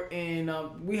they were in,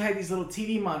 we had these little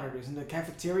TV monitors in the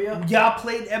cafeteria. Y'all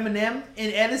played Eminem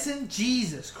in Edison?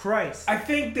 Jesus Christ. I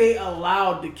think they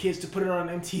allowed the kids to put it on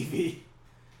MTV.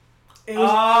 It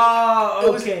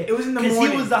was, okay. It was in the morning.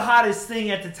 Because he was the hottest thing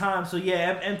at the time. So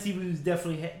yeah, MTV was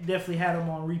definitely had him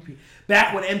on repeat.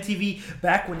 Back when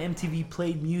MTV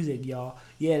played music, y'all.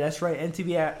 Yeah, that's right.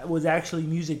 MTV was actually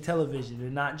music television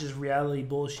and not just reality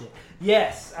bullshit.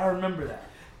 Yes, I remember that.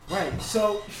 Right,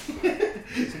 so go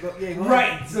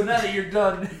right, so now that you're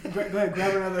done, go ahead,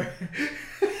 grab another.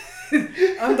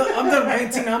 I'm done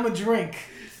ranting. I'm a drink.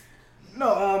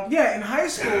 No, in high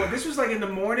school, this was like in the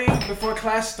morning before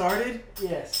class started.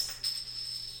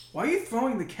 Yes. Why are you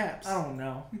throwing the caps? I don't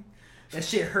know. That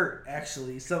shit hurt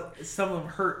actually. Some of them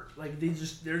hurt. Like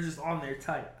they're just on there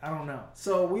tight. I don't know.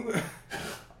 So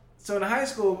in high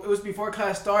school, it was before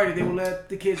class started. They would let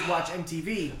the kids watch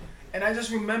MTV. And I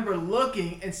just remember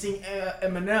looking and seeing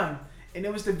Eminem, and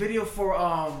it was the video for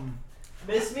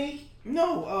Miss Me?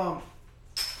 No,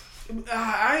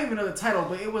 I don't even know the title,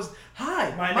 but it was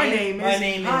Hi. My name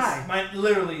is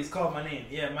literally it's called My Name.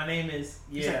 Yeah, my name is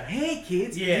Like, hey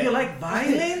kids, do you like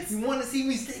violence? You want to see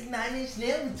me stick 9-inch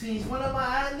nail between one of my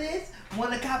eyelids?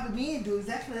 Want to copy me and do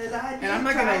exactly as I did? And I'm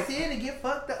not gonna sit and get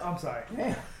fucked up. I'm sorry.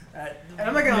 Yeah. And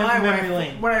I'm not gonna lie,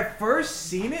 when I first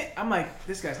seen it, I'm like,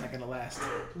 this guy's not gonna last.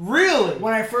 Really?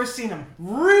 When I first seen him.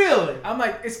 Really? I'm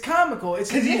like, it's comical. It's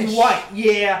because he's white.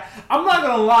 Yeah. I'm not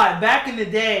gonna lie. Back in the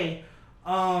day,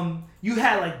 you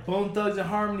had like Bone Thugs and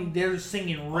Harmony. They were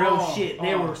singing real shit.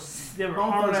 They were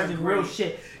harmonizing real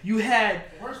shit. You had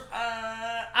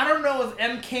I don't know if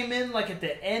M came in like at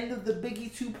the end of the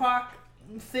Biggie Tupac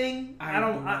thing.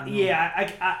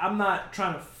 I'm not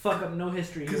trying to fuck up no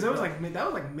history because that was like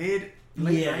mid.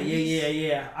 Late 90s.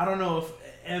 Yeah. I don't know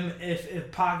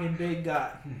if Pac and Big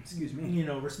got excuse me,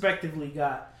 respectively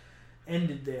got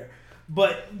ended there,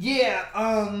 but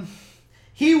yeah,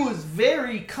 he was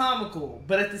very comical,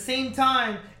 but at the same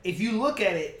time, if you look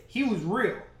at it, he was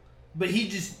real, but he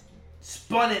just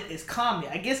spun it as comedy.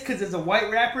 I guess because as a white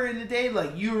rapper in the day,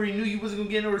 like you already knew you wasn't gonna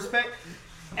get no respect.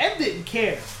 M didn't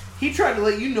care. He tried to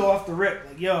let you know off the rip,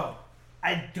 like, yo,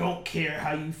 I don't care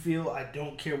how you feel. I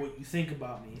don't care what you think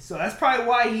about me. So that's probably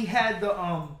why he had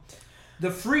the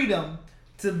freedom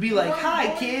to be like,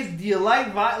 hi, kids, do you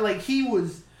like violence? Like, he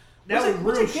was, that was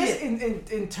real shit. I guess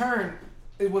in turn,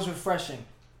 it was refreshing.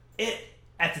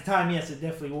 At the time, yes, it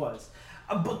definitely was.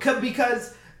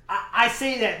 Because I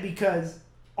say that because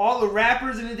all the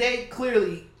rappers in the day,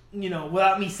 clearly,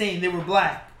 without me saying they were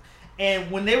black,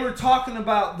 and when they were talking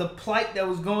about the plight that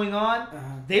was going on,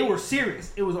 they were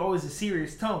serious. It was always a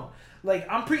serious tone. Like,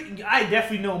 I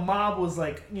definitely know Mob was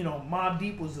like, Mob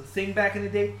Deep was a thing back in the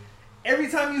day. Every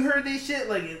time you heard this shit,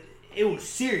 like, it was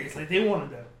serious. Like, they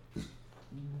wanted to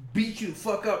beat you the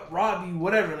fuck up, rob you,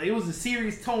 whatever. Like, it was a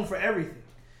serious tone for everything.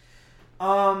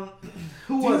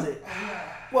 Who was it?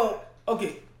 Well,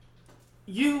 okay.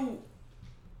 You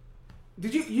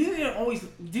didn't always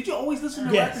listen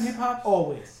to rap and hip hop?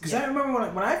 Always. Because I remember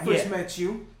when I first met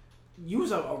you, you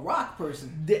was a rock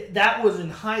person. That was in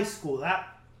high school.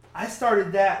 I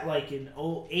started that like in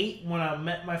 2008 when I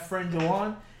met my friend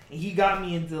Joanne, and he got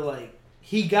me into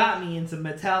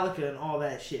Metallica and all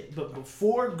that shit. But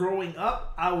before growing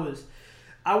up, I was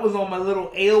on my little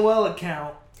AOL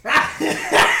account.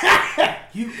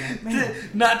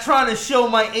 Not trying to show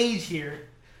my age here,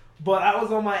 but I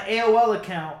was on my AOL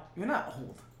account. You're not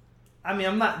old. I mean,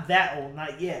 I'm not that old,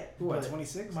 not yet. What,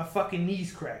 26? My fucking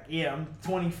knees cracked. Yeah, I'm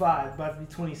 25, about to be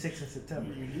 26 in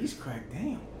September. Your knees cracked,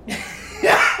 damn.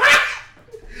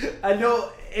 I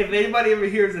know if anybody ever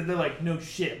hears it, they're like, no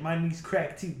shit, my knees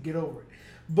cracked too, get over it.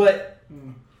 But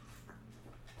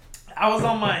I was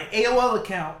on my AOL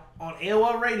account on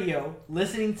AOL Radio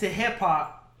listening to hip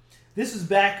hop. This was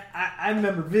back, I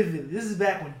remember vividly, this is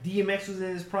back when DMX was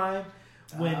in his prime,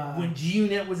 when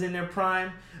G-Unit was in their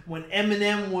prime, when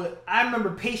Eminem was, I remember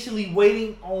patiently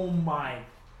waiting. Oh my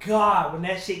God, when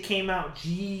that shit came out,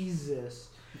 Jesus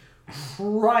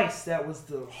Christ, that was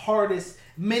the hardest.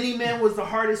 Many Men was the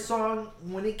hardest song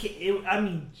when it came. I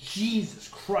mean, Jesus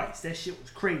Christ, that shit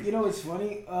was crazy. You know what's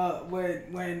funny?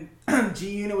 When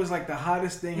G-Unit was like the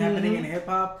hottest thing happening in hip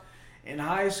hop in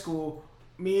high school,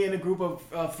 me and a group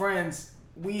of friends,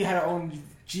 we had our own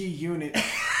G-Unit,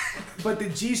 but the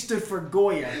G stood for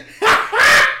Goya.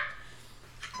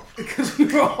 Because we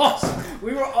were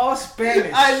all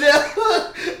Spanish.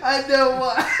 I know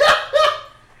why.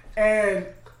 And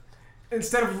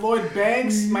instead of Lloyd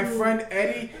Banks, my friend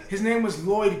Eddie, his name was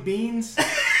Lloyd Beans.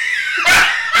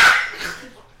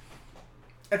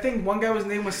 I think one guy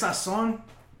name was Sasson.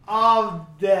 I'm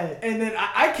dead. And then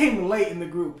I came late in the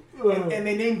group, and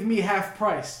they named me Half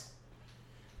Price.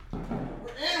 We're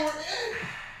in.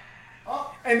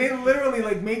 Oh. And they literally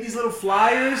like made these little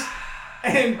flyers.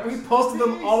 And we posted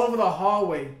them all over the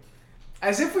hallway.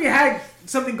 As if we had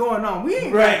something going on. We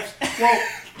ain't right. Well,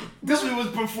 this one was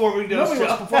performing those nobody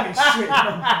was performing shit.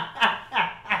 No.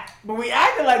 But we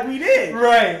acted like we did.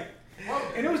 Right.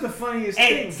 And it was the funniest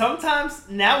thing. thing. Sometimes,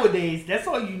 nowadays, that's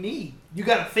all you need. You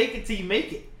gotta fake it till you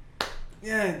make it.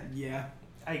 Yeah.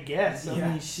 I guess. Yeah. I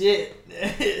mean, shit.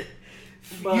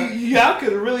 Y'all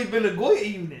could have really been a Goya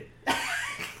unit.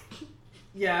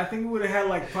 Yeah, I think we would have had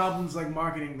like problems like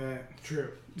marketing that.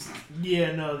 True.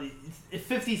 Yeah, no.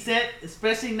 50 Cent,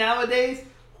 especially nowadays,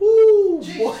 whoo,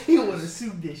 boy, he would have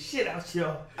sued this shit out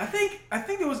y'all. I think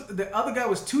it was the other guy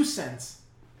was 2 cents.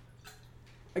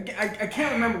 I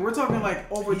can't remember. We're talking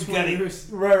like over 20 years.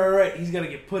 Right. He's got to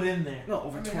get put in there. No,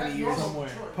 over 20 years somewhere.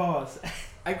 Pause.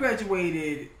 I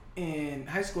graduated in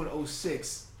high school in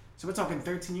 06. So we're talking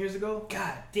 13 years ago.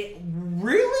 God damn.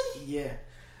 Really? Yeah.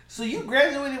 So you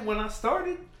graduated when I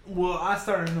started? Well, I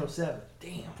started in 07.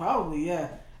 Damn. Probably, yeah.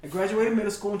 I graduated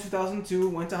middle school in 2002,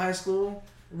 went to high school.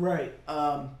 Right.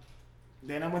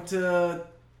 Then I went to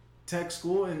tech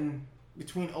school in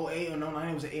between 08 and 09.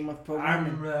 It was an 8-month program. I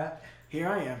remember that. Here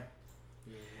I am.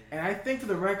 Yeah. And I think for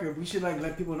the record, we should like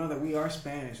let people know that we are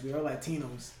Spanish. We are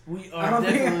Latinos. We are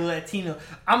definitely Latino.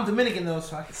 I'm Dominican though,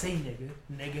 so I can say nigga.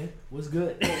 Nigga, what's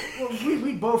good? Well,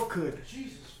 we both could.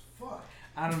 Jesus, fuck.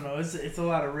 I don't know. It's a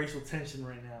lot of racial tension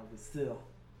right now, but still.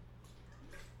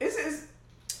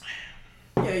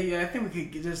 Yeah. I think we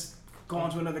could just go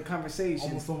on to another conversation.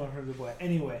 Almost stole my friend's boy.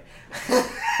 Anyway.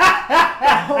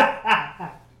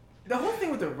 The whole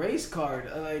thing with the race card,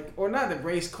 or not the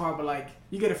race card, but like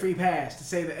you get a free pass to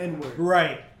say the N-word.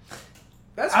 Right.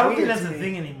 I don't think that's a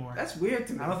thing anymore. That's weird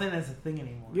to me. I don't think that's a thing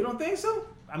anymore. You don't think so?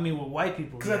 I mean, with white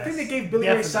people, because I think they gave Billy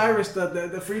Ray Cyrus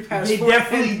the free pass. They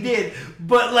definitely did,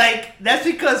 but like that's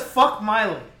because fuck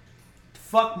Miley.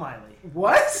 Fuck Miley.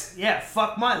 What? Yeah,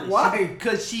 fuck Miley. Why?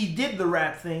 Because she did the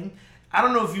rap thing. I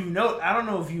don't know if you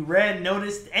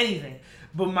noticed anything,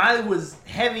 but Miley was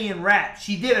heavy in rap.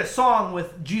 She did a song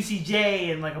with Juicy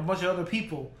J and like a bunch of other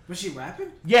people. Was she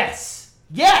rapping? Yes.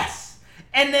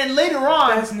 And then later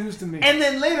on, that's news to me. And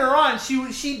then later on,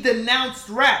 she denounced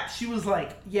rap. She was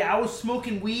like, "Yeah, I was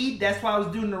smoking weed. That's why I was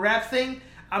doing the rap thing.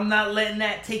 I'm not letting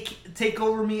that take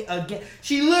over me again."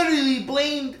 She literally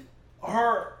blamed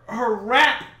her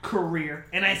rap career,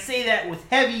 and I say that with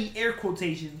heavy air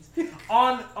quotations,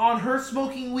 on her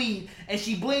smoking weed, and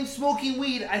she blamed smoking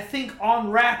weed, I think,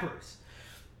 on rappers.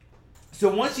 So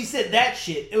once she said that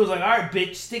shit, it was like, all right,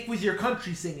 bitch, stick with your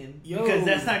country singing because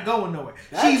that's not going nowhere.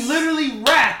 She literally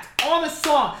rapped on a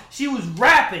song. She was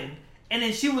rapping, and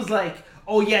then she was like,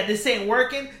 oh yeah, this ain't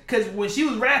working. Because when she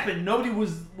was rapping, nobody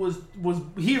was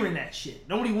hearing that shit.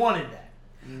 Nobody wanted that.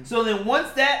 So then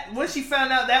once she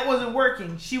found out that wasn't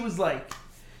working, she was like,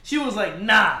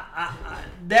 nah,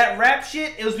 that rap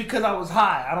shit, it was because I was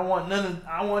high. I want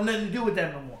nothing to do with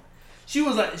that no more.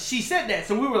 She said that,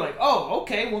 so we were like, oh,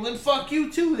 okay, well then fuck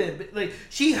you too then. But like,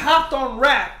 she hopped on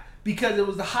rap because it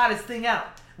was the hottest thing out.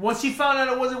 Once she found out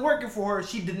it wasn't working for her,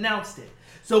 she denounced it.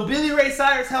 So Billy Ray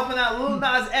Cyrus helping out Lil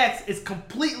Nas X is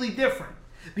completely different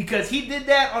because he did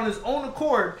that on his own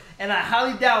accord, and I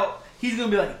highly doubt he's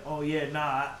gonna be like, oh yeah,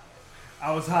 nah,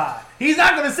 I was high. He's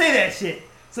not gonna say that shit.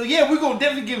 So yeah, we're gonna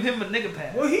definitely give him a nigga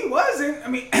pass. Well, he wasn't. I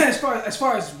mean, as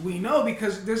far as we know,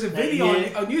 because there's a video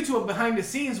on YouTube behind the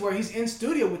scenes where he's in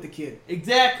studio with the kid.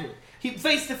 Exactly. He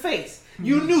face to face.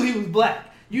 You knew he was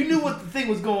black. You knew what the thing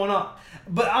was going on.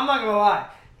 But I'm not gonna lie.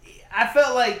 I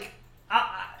felt like,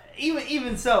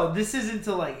 even so, this isn't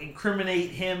to like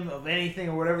incriminate him of anything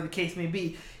or whatever the case may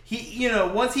be. He,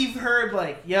 once he heard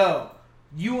like, yo,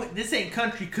 this ain't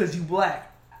country because you black.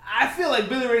 I feel like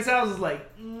Billy Ray Cyrus is like,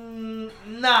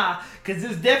 nah, because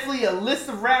there's definitely a list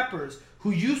of rappers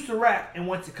who used to rap and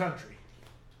went to country.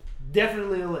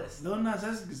 Definitely a list. Lil Nas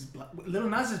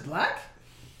is black?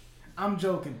 I'm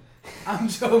joking.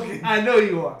 I know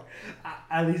you are.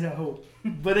 At least I hope.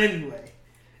 But anyway,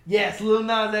 yes, Lil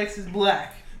Nas X is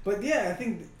black. But yeah, I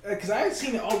think because I've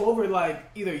seen it all over like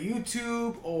either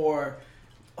YouTube or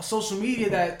social media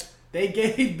that they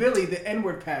gave Billy the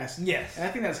N-word pass. Yes. And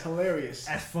I think that's hilarious.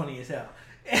 That's funny as hell.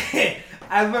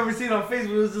 I remember seeing on Facebook,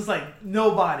 it was just like,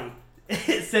 nobody.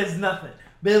 It says nothing.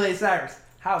 Billy Cyrus,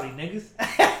 howdy, niggas.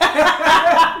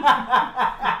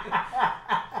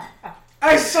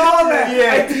 I saw that.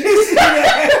 Yeah. I did see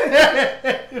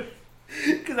that.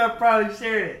 Because I probably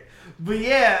shared it. But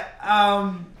yeah,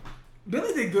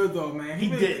 Billy did good though, man. He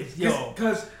did. Yo.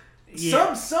 Because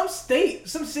some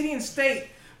city and state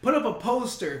put up a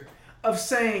poster of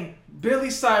saying Billy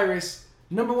Cyrus,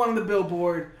 #1 on the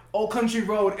Billboard, Old Country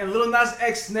Road, and Lil Nas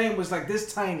X's name was like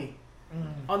this tiny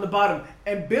on the bottom.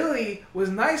 And Billy was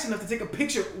nice enough to take a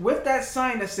picture with that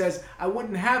sign that says, "I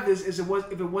wouldn't have this if it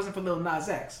wasn't for Lil Nas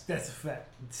X." That's a fact.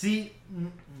 See,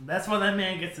 that's why that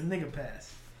man gets a nigga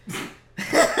pass.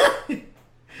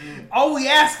 All we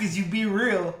ask is you be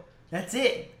real. That's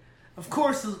it. Of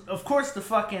course, the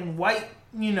fucking white,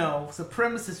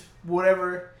 supremacist,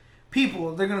 whatever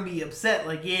people, they're gonna be upset.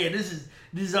 Like, yeah, this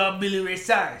is all Billy Ray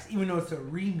Cyrus, even though it's a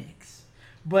remix.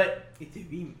 But it's a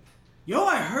remix. Yo,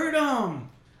 I heard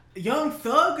Young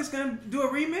Thug is gonna do a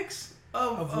remix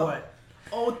of what?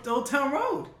 Old Town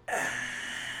Road.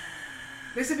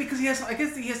 They said because he has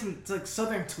some like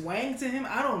southern twang to him.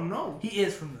 I don't know. He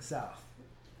is from the South,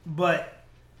 but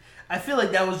I feel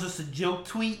like that was just a joke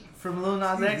tweet from Lil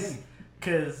Nas X,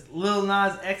 because Lil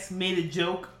Nas X made a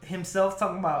joke himself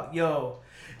talking about, yo,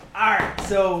 alright,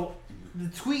 so the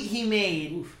tweet he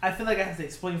made, I feel like I have to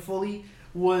explain fully,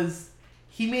 was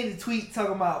he made a tweet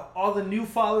talking about all the new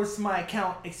followers to my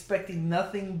account expecting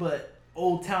nothing but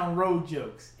Old Town Road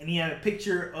jokes. And he had a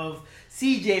picture of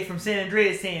CJ from San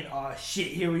Andreas saying, oh shit,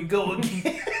 here we go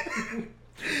again.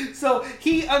 So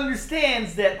he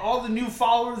understands that all the new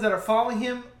followers that are following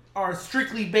him are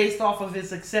strictly based off of his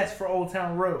success for Old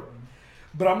Town Road.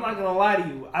 But I'm not gonna lie to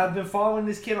you, I've been following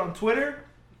this kid on Twitter,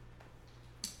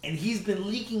 and he's been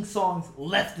leaking songs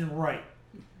left and right.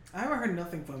 I haven't heard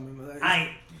nothing from him.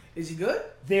 Is he good?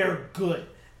 They're good.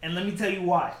 And let me tell you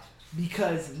why.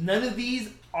 Because none of these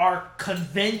are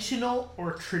conventional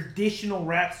or traditional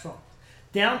rap songs.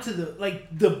 Down to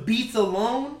the beats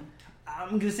alone,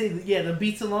 I'm gonna say the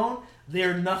beats alone,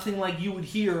 they're nothing like you would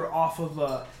hear off of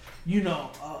a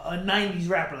 90s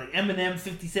rapper like Eminem,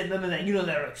 50 Cent, none of that.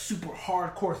 That are like super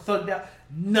hardcore thugged out.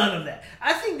 None of that.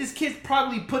 I think this kid's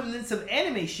probably putting in some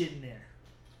anime shit in there.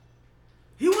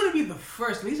 He wouldn't be the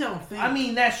first, at least I don't think. I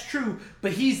mean, that's true,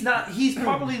 but he's not. He's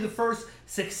probably the first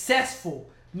successful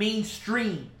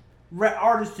mainstream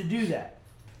artist to do that.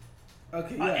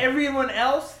 Okay, yeah. Everyone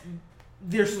else,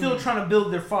 they're still trying to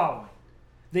build their following.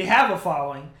 They have a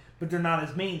following, but they're not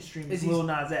as mainstream as Lil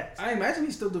Nas X. I imagine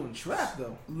he's still doing trap,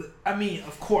 though. I mean,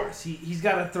 of course. He's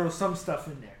got to throw some stuff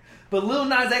in there. But Lil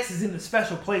Nas X is in a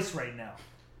special place right now.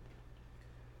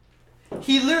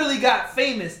 He literally got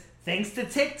famous thanks to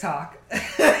TikTok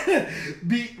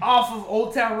be off of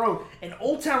Old Town Road. And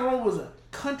Old Town Road was a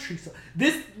country song.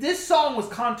 This song was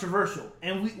controversial.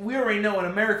 And we already know in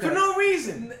America... For no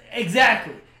reason.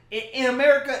 Exactly. In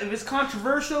America, if it's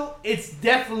controversial, it's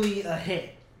definitely a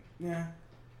hit. Yeah.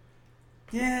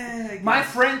 Yeah. My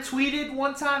friend tweeted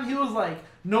one time, he was like,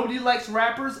 nobody likes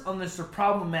rappers unless they're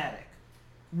problematic.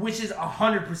 Which is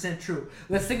 100% true.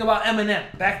 Let's think about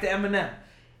Eminem. Back to Eminem.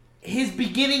 his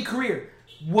beginning career,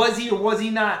 was he or was he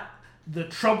not the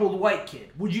troubled white kid?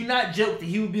 Would you not joke that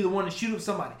he would be the one to shoot up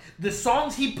somebody? The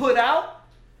songs he put out,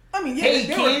 I mean, yeah, hey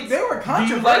they kids, were controversial.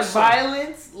 do you like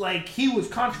violence? Like, he was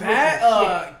controversial.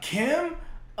 That, Kim.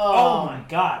 Oh my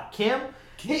God, Kim.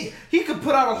 He could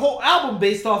put out a whole album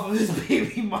based off of his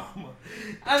baby mama.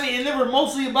 I mean, and they were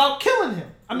mostly about killing him.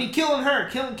 I mean, killing her,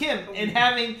 killing Kim, and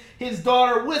having his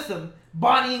daughter with him.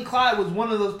 Bonnie and Clyde was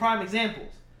one of those prime examples.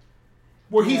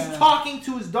 Where he's talking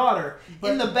to his daughter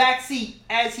in the back seat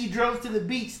as he drove to the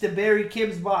beach to bury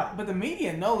Kim's body. But the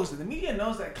media knows that. The media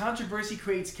knows that controversy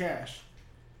creates cash.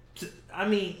 I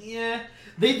mean, yeah.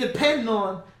 They depend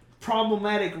on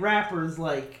problematic rappers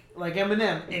like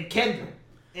Eminem and Kendrick.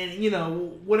 And, you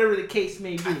know, whatever the case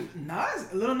may be.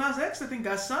 Lil Nas X, I think,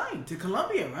 got signed to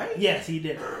Columbia, right? Yes, he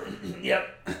did.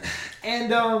 Yep.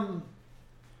 And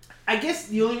I guess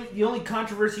the only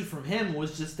controversy from him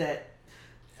was just that,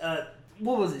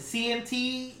 what was it?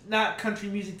 CMT, not Country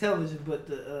Music Television, but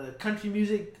the Country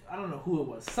Music. I don't know who it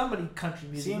was. Somebody Country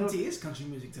Music. CMT is Country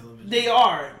Music Television. They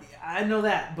are. I know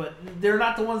that, but they're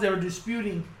not the ones that were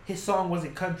disputing his song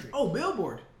wasn't country. Oh,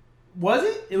 Billboard. Was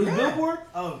it? It was Billboard?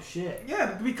 Oh, shit.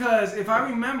 Yeah, because if I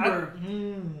remember,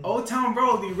 Old Town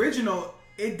Road, the original,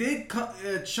 it did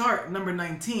chart number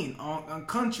 19 on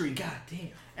country. God damn.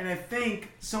 And I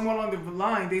think somewhere along the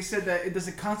line, they said that it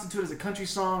doesn't constitute as a country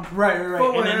song. Right.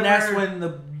 And then that's when the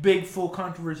big full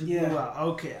controversy blew out.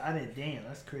 Okay, I didn't. Damn,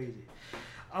 that's crazy.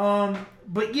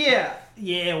 But yeah,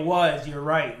 it was. You're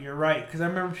right. Because I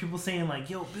remember people saying like,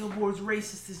 "Yo, Billboard's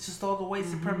racist. It's just all the white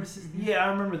supremacists." Yeah, I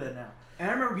remember that now. And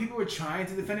I remember people were trying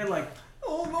to defend it like,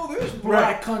 "Oh no, there's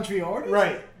black country artists."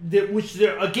 Right. Which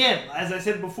there again, as I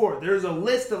said before, there's a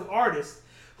list of artists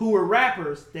who were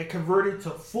rappers that converted to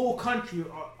full country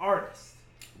artists.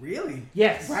 Really?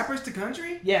 Yes. Rappers to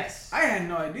country? Yes. I had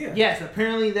no idea. Yes,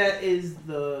 apparently that is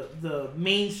the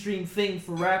mainstream thing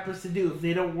for rappers to do. If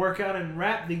they don't work out in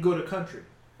rap, they go to country.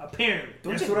 Apparently.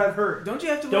 That's what I've heard. Don't you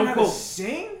have to learn how to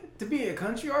sing to be a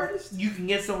country artist? You can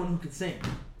get someone who can sing.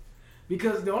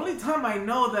 Because the only time I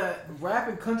know that rap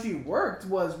and country worked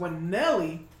was when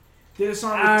Nelly did a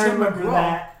song with Tim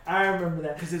McGraw. I remember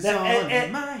that. Because it's all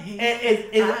in my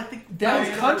head. I think that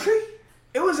was country?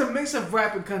 It was a mix of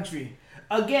rap and country.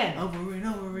 Again. Over and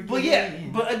over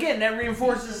again. But again, that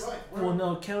reinforces... Well,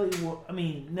 no,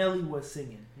 Nelly was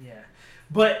singing. Yeah.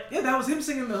 But... Yeah, that was him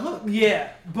singing the hook. Yeah.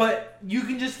 But you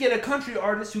can just get a country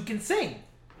artist who can sing.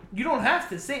 You don't have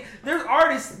to sing. There's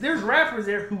rappers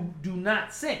there who do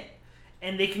not sing.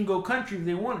 And they can go country if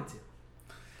they wanted to.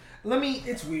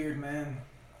 It's weird, man.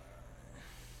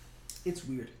 It's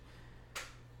weird.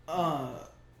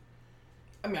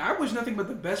 I mean, I wish nothing but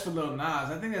the best for Lil Nas.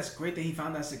 I think that's great that he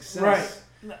found that success. Right.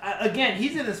 Again,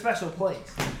 he's in a special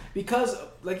place. Because,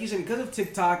 like you said, because of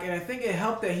TikTok, and I think it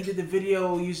helped that he did the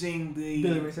video using the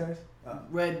Billy Ray Cyrus?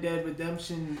 Red Dead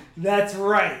Redemption. That's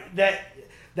right. That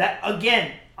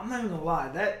again, I'm not even gonna lie.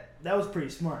 That was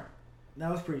pretty smart.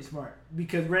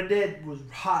 Because Red Dead was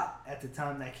hot at the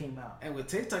time that came out. And with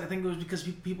TikTok, I think it was because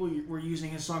people were using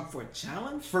his song for a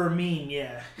challenge? For a meme,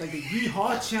 yeah. Like the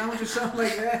Yeehaw challenge or something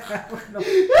like that.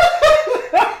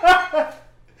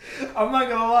 I'm not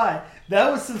gonna lie.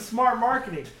 That was some smart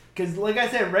marketing. Because like I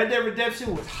said, Red Dead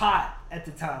Redemption was hot at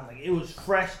the time. Like, it was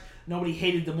fresh. Nobody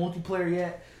hated the multiplayer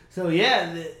yet. So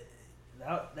yeah,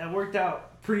 that worked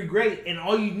out pretty great. And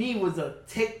all you need was a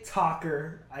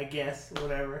TikToker, I guess,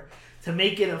 whatever, to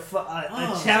make it a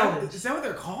challenge. Is that what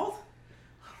they're called?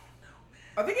 I don't know, man.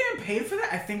 Are they getting paid for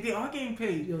that? I think they are getting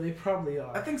paid. Yo, they probably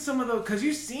are. I think some of those, because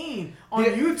you've seen on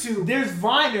YouTube. There's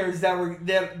Viners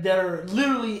that are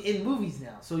literally in movies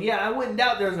now. So yeah, I wouldn't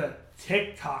doubt there's a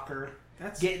TikToker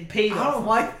getting paid. I don't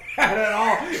like that at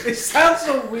all. It sounds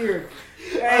so weird.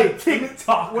 Hey,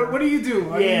 TikToker. What do you do?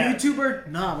 Are you a YouTuber?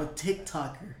 No, I'm a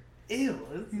TikToker. Ew.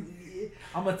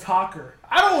 I'm a talker.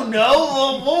 I don't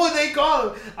know. What would they call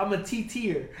him? I'm a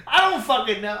T-tier. I don't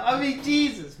fucking know. I mean,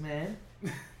 Jesus, man.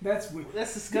 That's weird.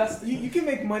 That's disgusting. You can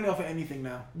make money off of anything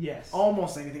now. Yes.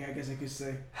 Almost anything, I guess I could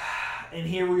say. And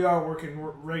here we are working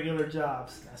regular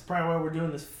jobs. That's probably why we're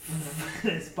doing this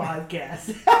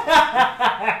podcast.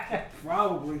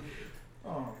 Probably.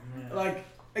 Oh, man. Like,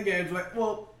 again,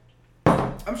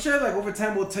 I'm sure over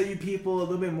time we'll tell you people a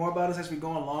little bit more about us as we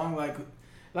go along.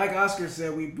 Like Oscar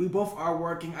said, we both are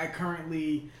working. I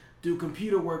currently do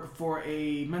computer work for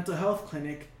a mental health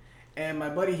clinic, and my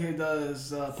buddy here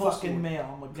does fucking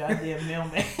mail. I'm a goddamn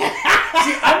mailman.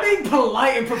 See, I'm being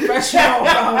polite and professional.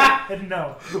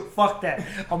 No, fuck that.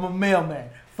 I'm a mailman.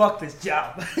 Fuck this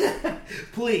job.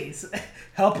 Please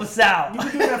help us out.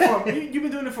 You've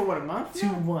been doing it for what, a month? 2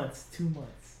 months.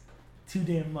 Too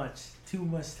damn much. Too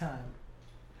much time.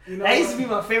 You know that used to be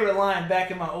my favorite line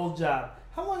back in my old job.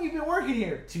 How long you been working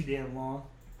here? Too damn long.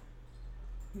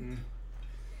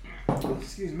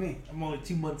 Excuse me. I'm only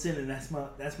 2 months in, and that's my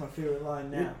favorite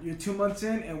line now. You're 2 months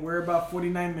in, and we're about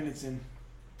 49 minutes in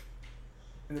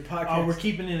the podcast. Oh, we're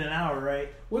keeping it an hour, right?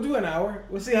 We'll do an hour.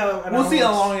 We'll see how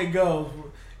long it goes.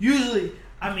 Usually,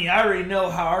 I mean, I already know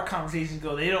how our conversations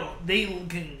go. They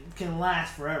can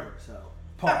last forever. So,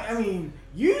 pause. I mean,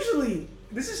 usually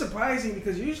this is surprising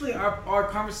because usually our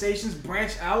conversations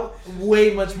branch out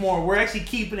way much more. We're actually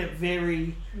keeping it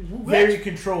very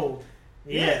controlled.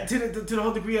 Yeah, to the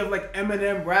whole degree of like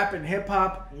Eminem rap and hip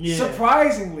hop. Yeah.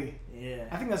 Surprisingly, yeah,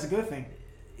 I think that's a good thing.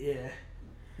 Yeah,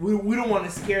 we don't want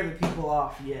to scare the people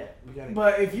off yet.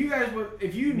 But if you guys were,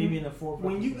 maybe in the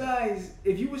forefront.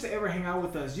 If you was to ever hang out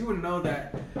with us, you would know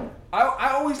that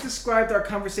I always described our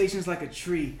conversations like a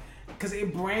tree because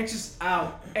it branches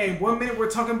out. And 1 minute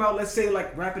we're talking about, let's say,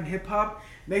 like rap and hip hop.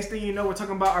 Next thing you know, we're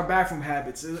talking about our bathroom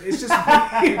habits. It's just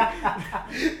weird.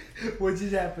 What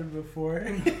just happened before?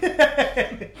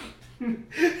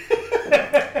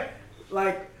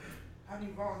 Like, how do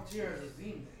you volunteer as a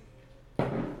Z-mate?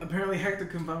 Apparently Hector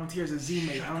can volunteer as a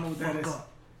Z-mate. I don't know what that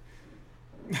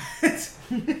is.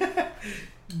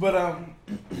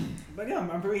 But yeah,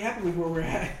 I'm very happy with where we're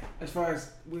at as far as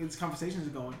where these conversations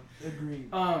are going. Agreed.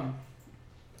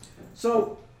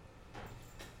 So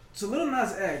Lil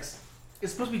Nas X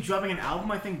is supposed to be dropping an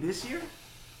album, I think, this year.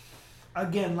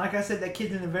 Again, like I said, that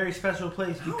kid's in a very special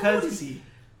place because How old is he?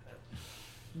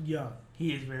 Young.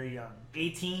 He is very young.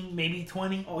 18, maybe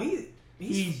 20. Oh, he's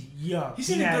young. He's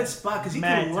in a good spot because he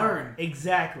can learn.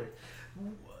 Exactly.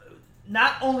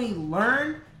 Not only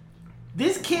learn,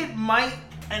 this kid might,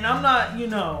 and I'm not,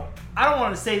 I don't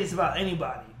want to say this about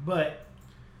anybody, but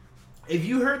if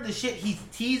you heard the shit he's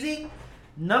teasing,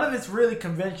 none of it's really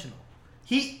conventional.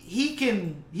 He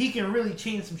can really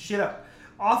change some shit up.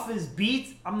 Off his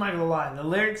beats, I'm not gonna lie, the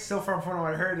lyrics so far from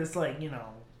what I heard, it's like,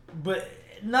 but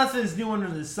nothing's new under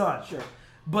the sun. Sure.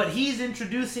 But he's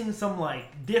introducing some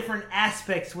like different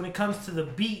aspects when it comes to the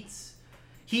beats.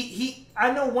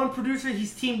 I know one producer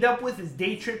he's teamed up with is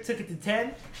Day Trip Took It to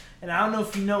 10, and I don't know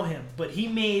if you know him, but he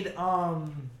made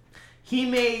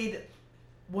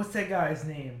what's that guy's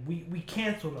name? We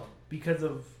canceled him because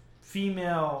of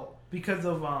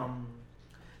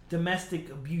domestic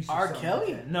abuse. R.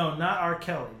 Kelly? Like no, not R.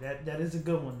 Kelly. That is a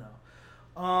good one though.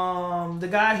 The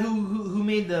guy who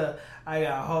made the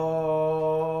not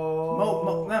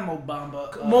Mo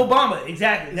Bamba. Mo Bamba,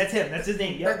 exactly. That's him. That's his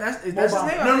name. Yep. That's his name?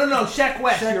 No. Sheck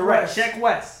West. You're right. Sheck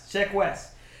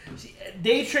West.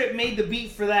 Day Trip made the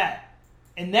beat for that,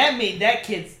 and that made that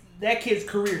kid's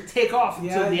career take off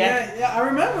until the end. Yeah. I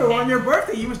remember on your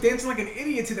birthday, you was dancing like an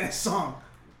idiot to that song.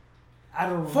 I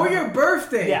don't remember. For your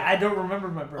birthday. Yeah, I don't remember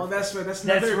my birthday. Oh, that's right. That's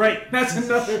right. That's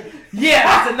another. Yeah,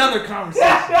 that's another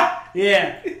conversation.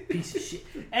 Yeah, piece of shit.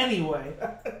 Anyway,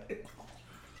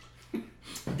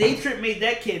 Day Trip made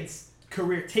that kid's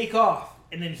career take off,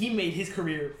 and then he made his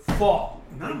career fall.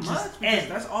 Not much.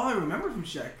 That's all I remember from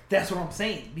Shaq. That's what I'm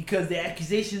saying, because the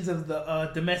accusations of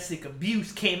the domestic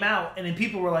abuse came out, and then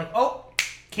people were like, "Oh,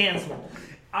 cancel."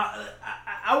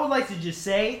 I would like to just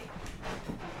say,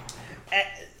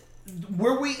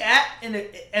 where we at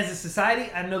as a society,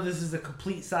 I know this is a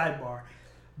complete sidebar,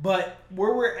 but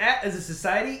where we're at as a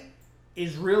society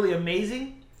is really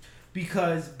amazing,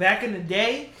 because back in the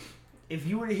day, if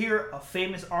you were to hear a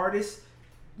famous artist,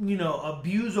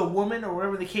 abuse a woman or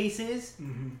whatever the case is,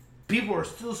 people are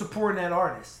still supporting that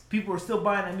artist. People are still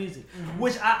buying that music,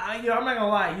 which I'm not gonna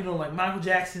lie, like Michael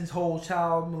Jackson's whole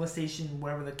child molestation,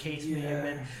 whatever the case may have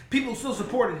been, people still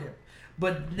supported him.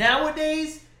 But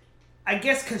nowadays, I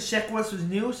guess because Sheck West was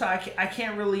new, so I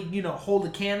can't really, hold a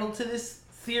candle to this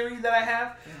theory that I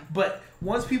have. But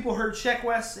once people heard Sheck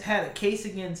West had a case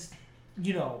against,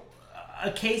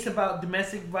 a case about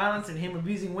domestic violence and him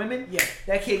abusing women,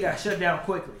 that kid got shut down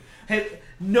quickly. Had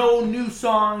no new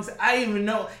songs. I didn't even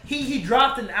know. He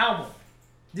dropped an album.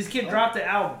 This kid dropped an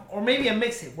album. Or maybe a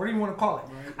mixtape. What do you want to call it?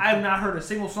 Right. I have not heard a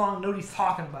single song. Nobody's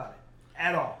talking about it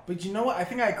at all. But you know what? I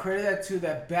think I credit that to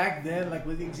that back then, like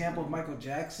with the example of Michael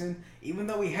Jackson, even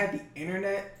though we had the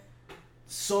internet,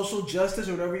 social justice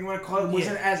or whatever you want to call it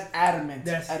wasn't as adamant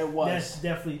as it was. That's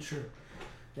definitely true.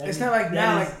 It's not like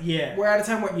now, we're at a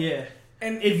time where... Yeah.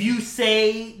 And if you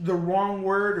say the wrong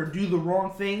word or do the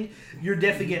wrong thing, you're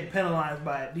definitely getting penalized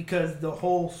by it, because the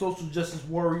whole social justice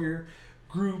warrior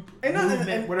group,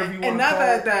 movement, whatever you want to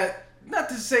call it. Not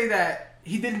to say that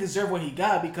he didn't deserve what he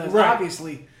got, because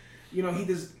obviously, he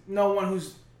does. No one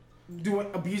who's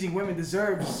abusing women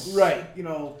deserves credit,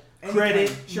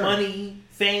 anything. money,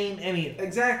 fame, any of it.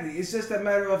 Exactly. It's just a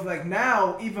matter of like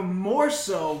now, even more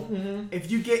so,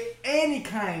 if you get any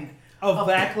kind of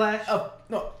backlash,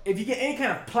 if you get any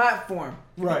kind of platform,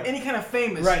 right, any kind of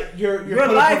famous, right, your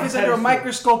life is under a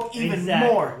microscope even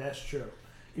more. That's true.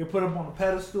 You're put up on a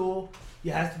pedestal.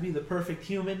 You have to be the perfect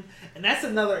human, and that's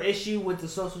another issue with the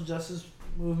social justice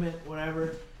movement.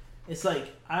 Whatever, it's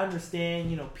like I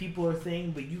understand, people are thing,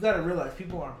 but you got to realize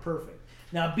people aren't perfect.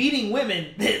 Now, beating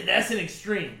women, that's an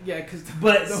extreme. Yeah,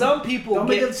 but some people don't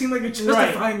make it seem like you're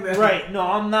justifying that. Right? No,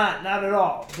 I'm not at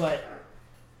all. But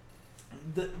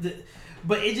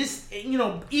but it just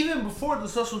even before the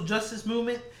social justice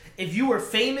movement, if you were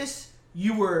famous,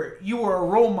 you were a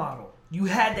role model. You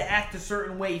had to act a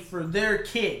certain way for their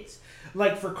kids.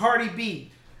 Like for Cardi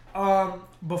B,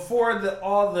 before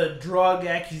all the drug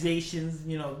accusations,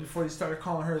 before they started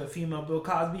calling her the female Bill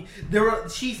Cosby,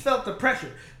 she felt the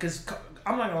pressure. Because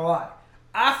I'm not gonna lie,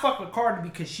 I fuck with Cardi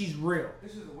because she's real.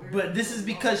 But this is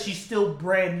because she's still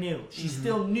brand new. She's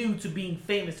still new to being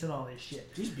famous and all this shit.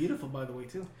 She's beautiful, by the way,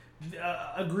 too.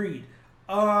 Agreed.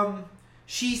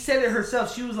 She said it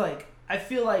herself. She was like, I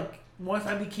feel like once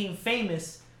I became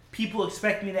famous, people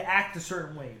expect me to act a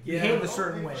certain way, behave a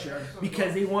certain way,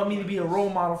 because they want me to be a role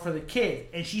model for the kids.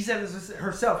 And she said it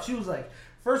herself. She was like,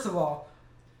 first of all,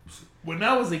 when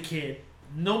I was a kid,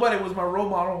 nobody was my role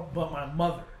model but my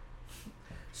mother.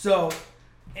 So,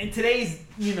 in today's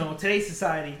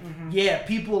society,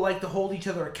 people like to hold each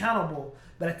other accountable,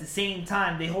 but at the same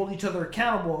time, they hold each other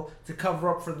accountable to cover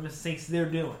up for the mistakes they're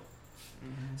doing.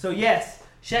 So yes,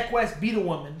 Sheck West beat a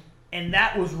woman, and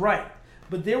that was right.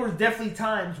 But there were definitely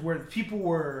times where people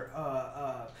were,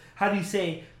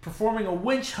 performing a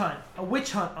witch hunt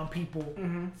on people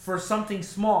for something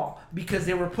small because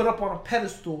they were put up on a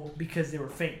pedestal because they were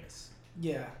famous.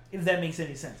 Yeah. If that makes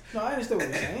any sense. No, I understand what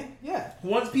you're saying. Yeah.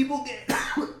 Once people get,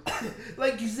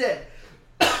 like you said,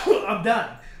 I'm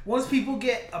done. Once people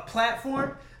get a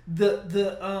platform,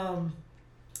 the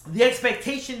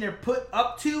expectation they're put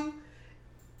up to,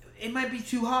 it might be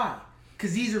too high.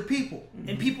 Because these are people.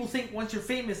 And people think once you're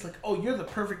famous, like, oh, you're the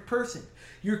perfect person.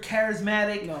 You're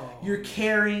charismatic. You're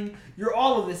caring. You're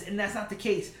all of this. And that's not the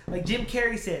case. Like Jim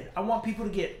Carrey said, I want people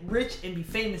to get rich and be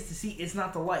famous to see it's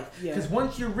not the life. Because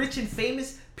once you're rich and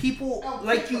famous, people,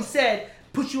 like you said,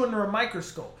 put you under a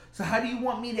microscope. So how do you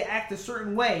want me to act a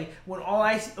certain way when all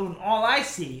I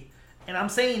see, and I'm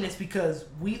saying this because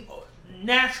we,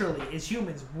 naturally, as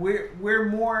humans, we're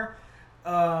more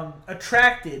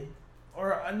attracted,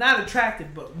 or not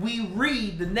attracted, but we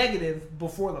read the negative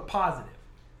before the positive.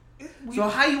 So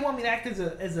how you want me to act as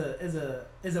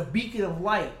a beacon of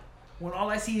light when all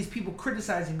I see is people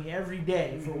criticizing me every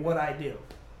day for what I do?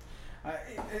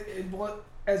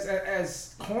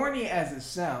 As corny as it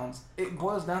sounds, it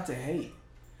boils down to hate.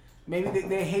 Maybe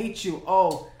they hate you.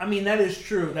 Oh, I mean, that is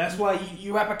true. That's why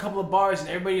you rap a couple of bars and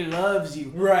everybody loves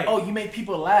you. Right. Oh, you make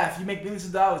people laugh. You make billions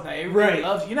of dollars. Now everybody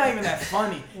loves you. You're not even that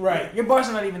funny. Right. Your bars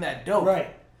are not even that dope.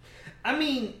 Right. I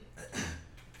mean,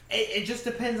 it just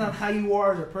depends on how you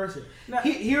are as a person. Now,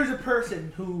 here's a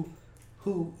person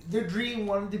who their dream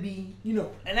wanted to be,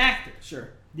 an actor. Sure.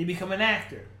 They become an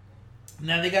actor.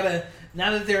 Now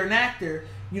that they're an actor,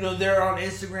 they're on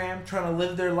Instagram trying to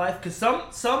live their life. Because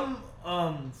some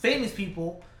famous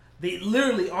people, they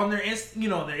literally on their their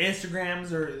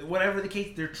Instagrams or whatever the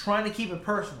case, they're trying to keep it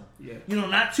personal. Yeah.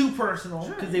 Not too personal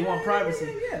because they want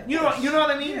privacy. Yeah. You know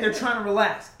what I mean? They're trying to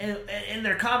relax, and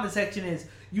their comment section is,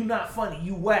 "You not funny,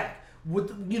 you whack."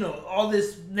 With all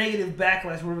this negative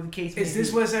backlash, whatever the case may be. Is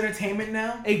this what's entertainment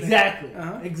now? Exactly.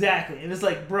 Exactly. And it's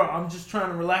like, bro, I'm just trying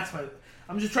to relax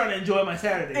I'm just trying to enjoy my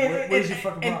Saturday. What is your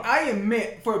fucking problem? And I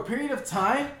admit, for a period of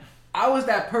time, I was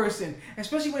that person,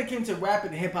 especially when it came to rap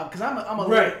and hip hop, because I'm a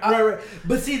right.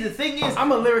 But see, the thing is,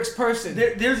 I'm a lyrics person.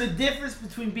 There's a difference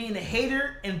between being a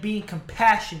hater and being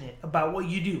compassionate about what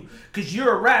you do, because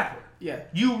you're a rapper. Yeah,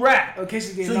 you rap. In case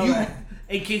you didn't know that.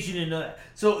 In case you didn't know that,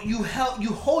 so you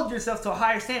hold yourself to a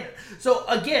higher standard. So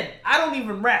again, I don't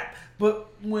even rap, but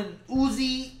when Lil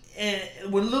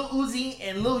Uzi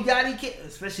and Lil Yachty came,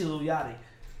 especially Lil Yachty,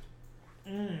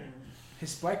 his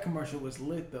Sprite commercial was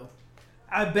lit though.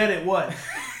 I bet it was.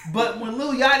 But when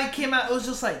Lil Yachty came out, it was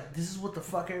just like, this is what the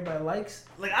fuck everybody likes.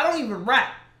 Like, I don't even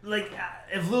rap. Like,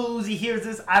 if Lil Uzi hears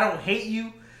this, I don't hate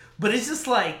you. But it's just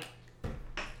like,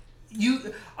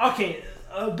 okay,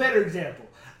 a better example.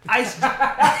 I'm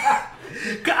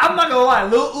not gonna lie,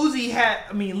 Lil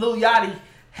Yachty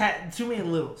had too many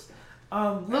littles.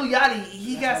 Lil Yachty,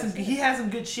 he has some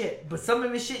good shit, but some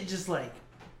of his shit just like,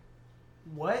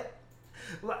 what?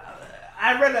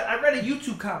 I read a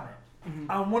YouTube comment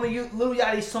on one of Lil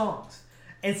Yachty's songs,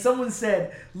 and someone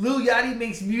said, Lil Yachty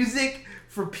makes music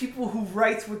for people who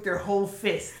writes with their whole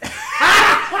fist.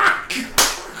 I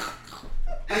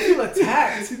feel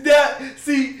attacked.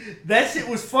 That shit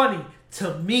was funny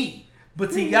to me.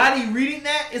 But to Yachty reading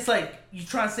that, it's like, you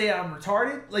trying to say I'm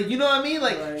retarded? Like, you know what I mean?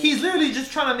 Like, right. He's literally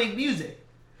just trying to make music.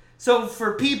 So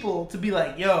for people to be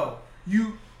like, yo,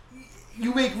 you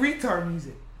make retard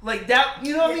music. Like that,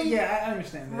 you know what I mean? Yeah, I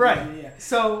understand that. Right. Yeah.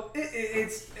 So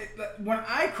when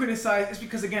I criticize, it's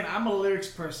because again I'm a lyrics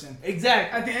person.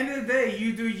 Exactly. At the end of the day,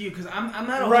 you do you, because I'm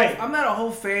not a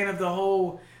whole fan of the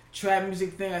whole trap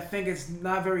music thing. I think it's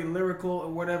not very lyrical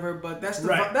or whatever. But that's the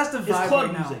vibe it's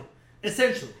club right music, now.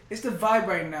 Essentially, it's the vibe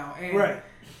right now. And right.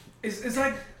 It's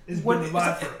like it's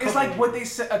like what they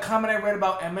said. A comment I read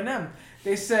about Eminem.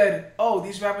 They said, "Oh,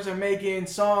 these rappers are making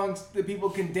songs that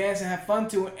people can dance and have fun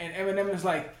to," and Eminem is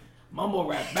like, "Mumble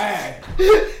rap bad."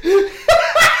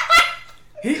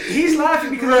 He's laughing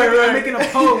because I'm making a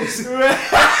pose.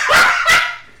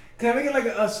 I'm making like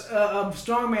a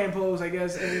strongman pose, I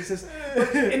guess, and it says.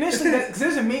 But initially, because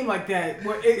there's a meme like that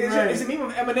where it's a meme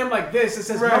of Eminem like this. It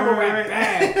says "Mumble rap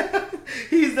bad."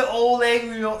 He's the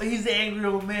angry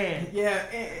old man. Yeah,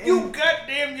 you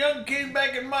goddamn young kid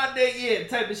back in my day, yeah,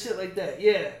 type of shit like that.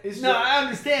 Yeah, I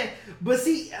understand, but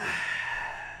see,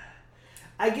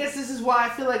 I guess this is why I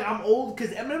feel like I'm old,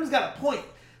 because Eminem's got a point.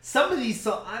 Some of these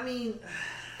songs, I mean,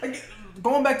 like,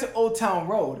 going back to Old Town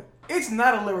Road, it's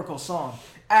not a lyrical song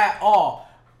at all,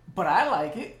 but I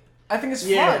like it. I think it's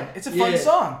fun. It's a fun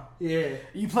song. Yeah,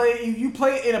 you play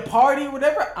it in a party or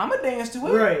whatever. I'ma dance to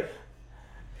it. Right.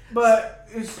 But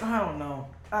I don't know.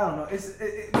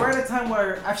 We're at a time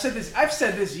where I've said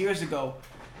this years ago.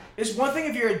 It's one thing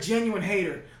if you're a genuine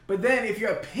hater, but then if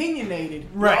you're opinionated,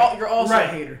 you're also a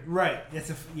hater. Right.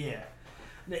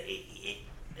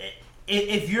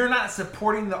 If you're not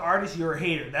supporting the artist, you're a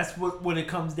hater. That's what it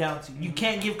comes down to. You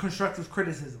can't give constructive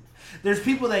criticism. There's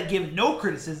people that give no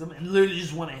criticism and literally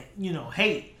just want to,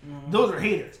 hate. Mm-hmm. Those are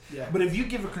haters. Yeah. But if you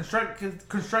give a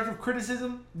constructive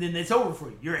criticism, then it's over for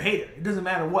you. You're a hater. It doesn't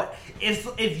matter what.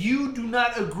 If you do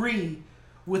not agree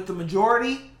with the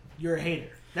majority, you're a hater.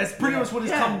 That's pretty much what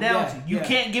it's come down to. You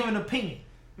can't give an opinion.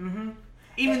 Mm-hmm.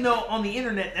 Even though on the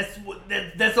internet,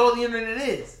 that's all the internet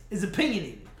is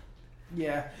opinionated.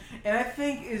 Yeah, and I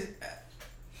think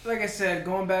like I said,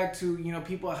 going back to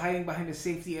people hiding behind the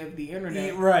safety of the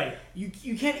internet. Right. You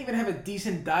can't even have a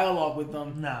decent dialogue with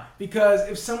them. No. Because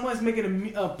if someone's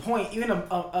making a point, even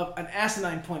an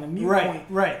asinine point, a mute point,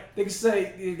 they could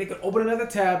say they could open another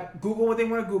tab, Google what they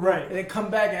want to Google, and then come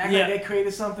back and act like they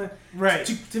created something,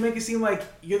 to make it seem like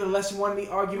you're the lesser one in the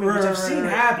argument, which I've seen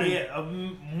happen. Yeah,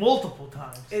 multiple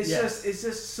times. It's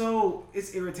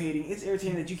it's irritating. It's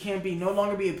irritating that you can't no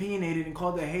longer be opinionated and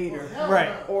called a hater,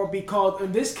 or be called,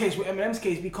 in this case, with Eminem's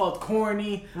case, be called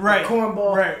corny,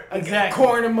 cornball,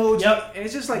 corn emoji, and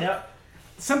it's just like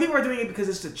some people are doing it because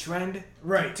it's the trend,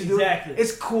 to do it.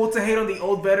 It's cool to hate on the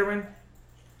old veteran.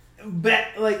 But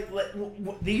like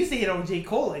they used to hate on J.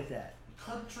 Cole like that.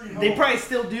 They probably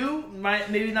still do,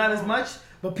 maybe not as much,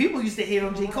 but people used to hate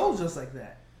on J. Cole just like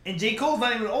that. And J. Cole's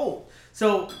not even old,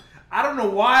 so I don't know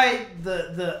why the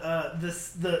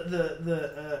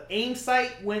AIM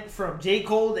site went from J.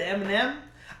 Cole to Eminem.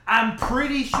 I'm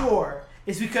pretty sure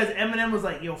it's because Eminem was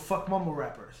like, yo, fuck mumble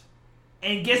rappers.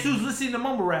 And guess who's listening to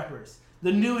mumble rappers?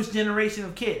 The newest generation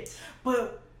of kids.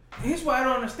 But here's what I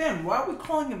don't understand. Why are we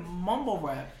calling it mumble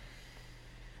rap?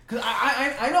 Because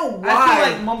I know why. I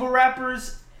feel like mumble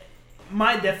rappers,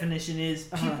 my definition is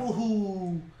people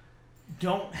who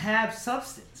don't have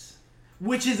substance.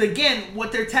 Which is, again,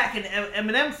 what they're attacking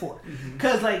Eminem for.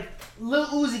 Because, like, Lil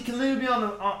Uzi can literally be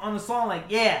on the song like,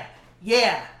 yeah.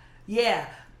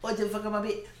 What the fuck am I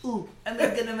bit? Ooh, I'm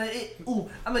gonna get on my it. Ooh,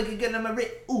 I'm gonna get on my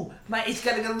writ. Ooh, my itch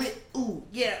gotta go writ. Ooh,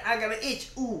 yeah, I got an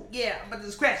itch. Ooh, yeah, I'm about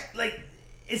to scratch. Like,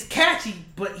 it's catchy,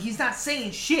 but he's not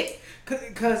saying shit.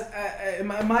 Because, in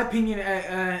my opinion,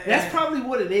 that's probably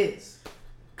what it is.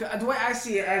 The way I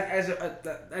see it,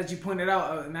 as you pointed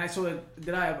out, and I saw it,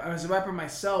 that I was a rapper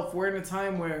myself, we're in a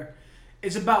time where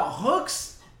it's about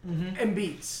hooks and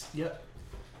beats. Yep.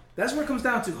 That's what it comes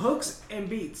down to, hooks and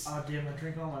beats. Oh, damn, I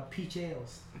drink all my peach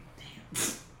ales.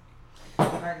 Damn.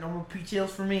 Alright, no more peach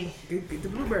ales for me. Get the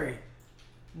blueberry.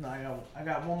 No, I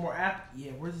got one more apple.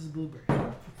 Yeah, where's this blueberry?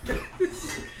 There it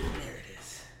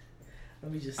is.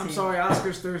 Let me just see. I'm sorry,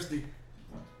 Oscar's thirsty.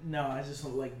 No, I just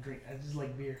don't like drink. I just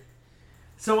like beer.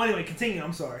 So anyway, continue.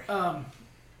 I'm sorry. Well,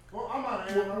 I'm out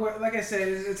of here. Like I said,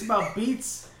 it's about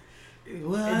beats.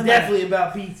 It's definitely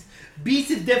about beats. Beats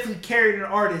have definitely carried an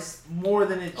artist more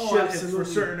than it should have for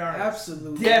certain artists.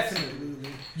 Absolutely. Definitely.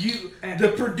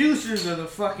 The producers are the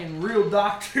fucking real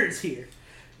doctors here.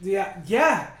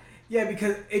 Yeah.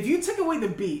 Because if you took away the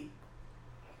beat,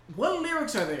 what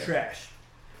lyrics are there? Trash.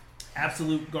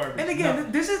 Absolute garbage. And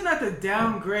again, this is not to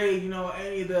downgrade,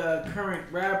 any of the current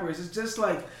rappers. It's just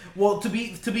like, well, to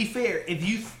be fair,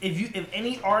 if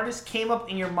any artist came up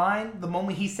in your mind the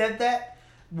moment he said that,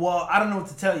 well, I don't know what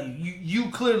to tell you.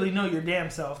 You clearly know your damn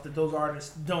self that those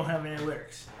artists don't have any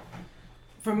lyrics.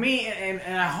 For me, and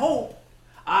I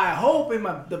hope in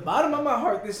the bottom of my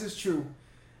heart this is true,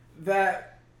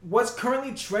 that what's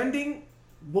currently trending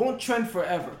won't trend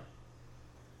forever.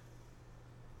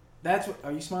 That's what.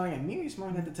 Are you smiling at me or are you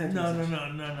smiling at the text message?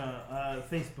 No.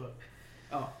 Facebook.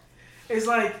 Oh. It's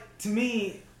like, to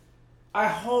me, I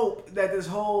hope that this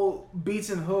whole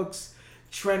beats and hooks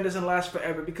trend doesn't last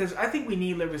forever because I think we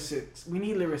need lyricists.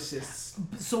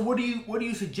 So what are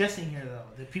you suggesting here though?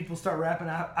 That people start rapping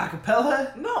a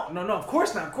cappella? No. Of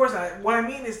course not. What I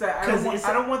mean is that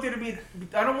I don't want there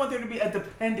to be a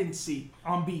dependency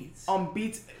on beats.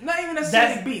 Not even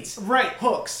necessarily beats. Right.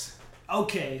 Hooks.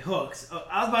 Okay, hooks.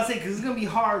 I was about to say because it's gonna be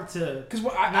hard to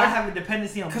not have a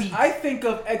dependency on beats. Because I think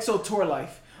of EXO tour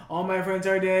life. All my friends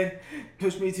are dead.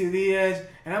 Push me to the edge,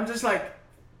 and I'm just like,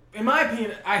 in my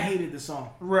opinion, I hated the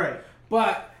song. Right.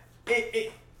 But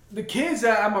the kids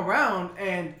that I'm around,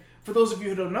 and for those of you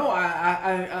who don't know,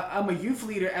 I'm a youth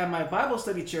leader at my Bible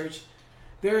study church.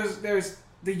 There's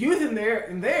the youth in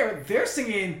there. They're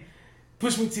singing,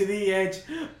 "Push me to the edge."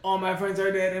 All my friends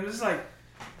are dead, and it's just like.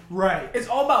 Right. It's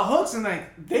all about hooks, and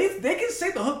like they can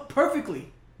say the hook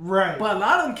perfectly. Right. But a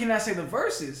lot of them cannot say the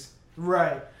verses.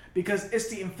 Right. Because it's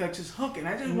the infectious hook, and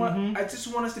I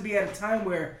just want us to be at a time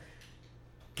where,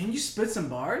 can you spit some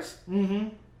bars? Mm-hmm.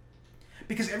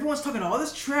 Because everyone's talking all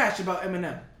this trash about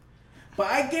Eminem, but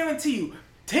I guarantee you,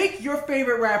 take your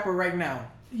favorite rapper right now,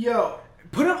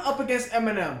 put him up against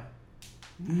Eminem,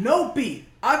 no beat,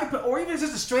 acapella, or even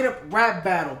just a straight up rap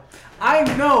battle. I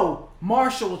know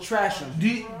Marshall will trash him.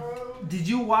 Did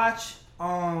you watch?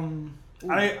 I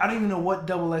don't even know what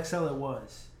XXL it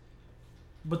was,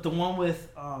 but the one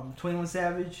with 21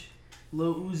 Savage,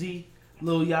 Lil Uzi,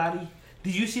 Lil Yachty.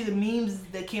 Did you see the memes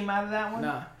that came out of that one?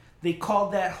 Nah. They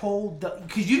called that whole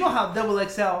because you know how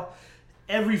XXL,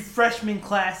 every freshman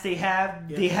class they have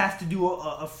to do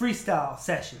a freestyle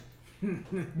session.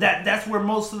 That's where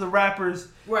most of the rappers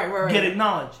get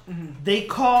acknowledged. Mm-hmm. They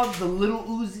called the Lil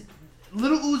Uzi,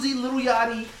 Lil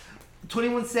Yachty,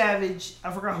 21 Savage,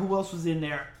 I forgot who else was in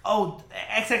there. Oh,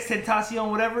 XXXTentacion,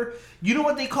 whatever. You know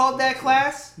what they called that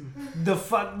class?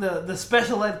 The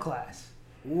special ed class.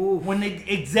 Ooh.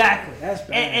 Exactly. That's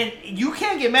bad. And you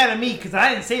can't get mad at me because I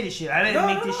didn't say this shit. I didn't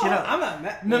make this shit up. I'm not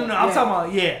mad. No. I'm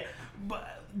talking about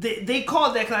But they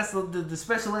called that class the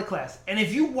special ed class. And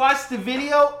if you watch the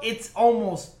video, it's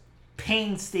almost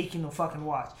painstaking to fucking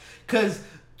watch because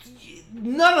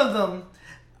none of them.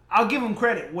 I'll give them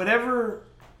credit. Whatever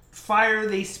fire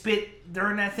they spit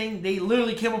during that thing, they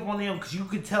literally came up on their own because you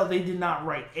could tell they did not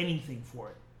write anything for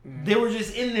it. Mm-hmm. They were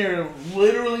just in there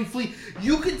literally flee.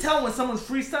 You could tell when someone's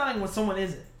freestyling when someone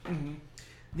isn't. Mm-hmm.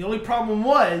 The only problem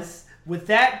was with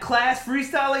that class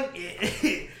freestyling,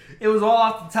 it was all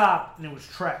off the top and it was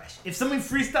trash. If somebody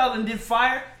freestyled and did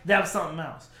fire, that was something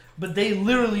else. But they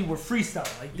literally were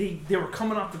freestyling. Like they were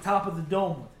coming off the top of the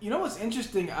dome. You know what's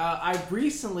interesting? I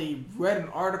recently read an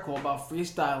article about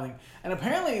freestyling, and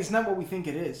apparently it's not what we think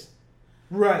it is.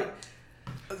 Right.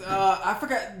 I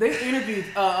forgot. They interviewed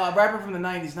a rapper from the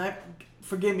 90s.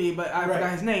 Forgive me, but I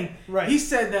forgot his name. Right. He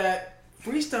said that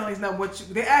freestyling is not what you...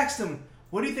 They asked him,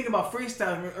 what do you think about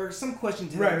freestyling? Or some question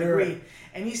to that degree. Right.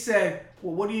 And he said,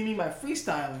 well, what do you mean by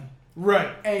freestyling? Right.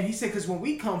 And he said, because when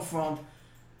we come from...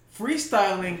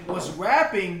 Freestyling was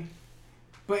rapping,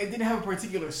 but it didn't have a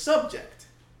particular subject.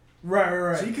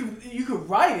 Right. So you could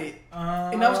write it,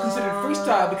 and that was considered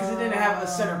freestyle because it didn't have a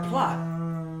center plot.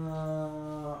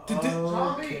 To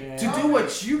do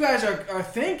what you guys are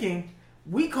thinking,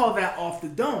 we call that off the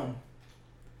dome.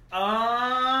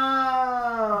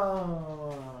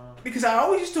 Because I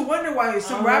always used to wonder why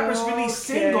some rappers release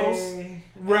singles.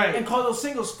 Right. And call those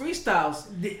singles freestyles.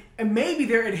 And maybe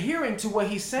they're adhering to what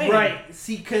he's saying. Right.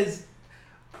 See, because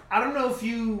I don't know if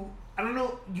you...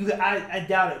 I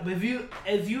doubt it. But if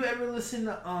you ever listen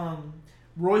to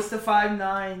Royce the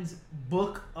 5'9's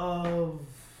Book of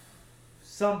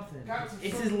something.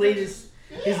 It's his latest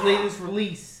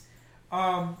release.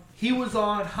 He was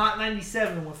on Hot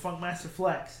 97 with Funkmaster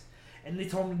Flex. And they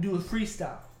told him to do a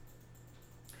freestyle.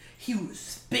 He was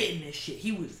spitting this shit.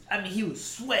 He was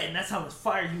sweating. That's how much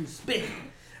fire he was spitting.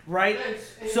 right?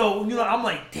 So I'm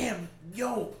like, damn,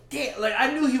 like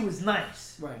I knew he was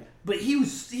nice, right? But he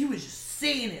was just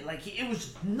saying it like it was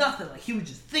just nothing. Like he was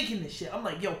just thinking this shit. I'm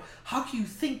like, yo, how can you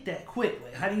think that quick?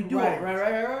 Like, how do you do it?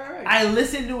 Right. I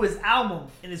listened to his album,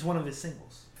 and it's one of his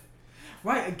singles.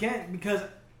 Right, again, because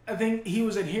I think he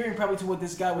was adhering probably to what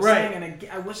this guy was saying, and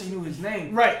I wish I knew his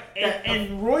name. Right,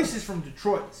 and Royce is from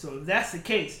Detroit, so if that's the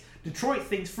case, Detroit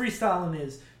thinks freestyling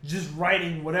is just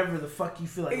writing whatever the fuck you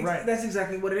feel like writing. That's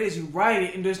exactly what it is. You write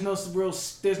it, and there's no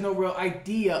real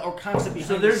idea or concept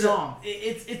behind the song.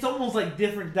 It's almost like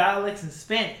different dialects in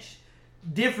Spanish.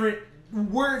 Different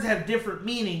words have different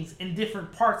meanings in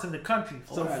different parts of the country.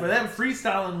 So for them,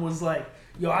 freestyling was like,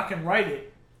 yo, I can write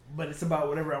it, but it's about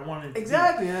whatever I wanted to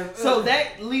exactly. do. So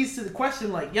that leads to the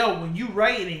question, like, yo, when you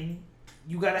writing,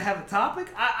 you gotta have a topic.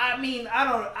 I mean, I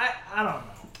don't know.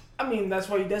 I mean, that's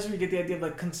where you get the idea of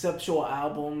like conceptual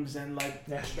albums and like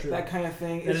that's true. That kind of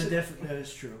thing. That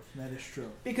is true.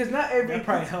 Because not every that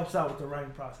probably helps out with the writing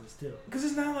process too. Because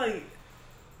it's not like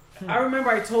I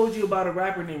remember I told you about a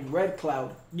rapper named Red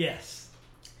Cloud. Yes.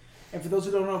 And for those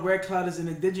who don't know, Red Cloud is an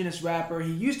indigenous rapper.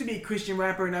 He used to be a Christian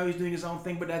rapper, now he's doing his own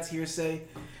thing, but that's hearsay.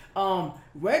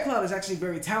 Red Cloud is actually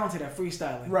very talented at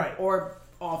freestyling, right? Or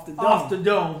off the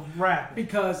dome rap.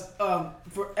 Because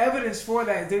for evidence for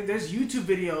that, there's YouTube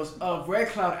videos of Red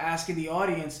Cloud asking the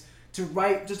audience to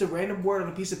write just a random word on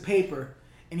a piece of paper,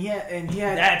 and he had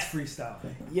that's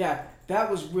freestyling. Yeah, that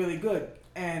was really good.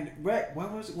 And Red, where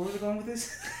was it going with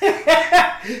this?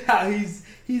 How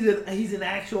he's an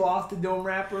actual off the dome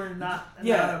rapper and not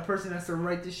a person that has to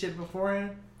write this shit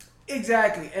beforehand.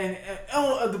 Exactly. And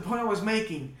the point I was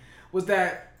making was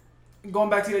that going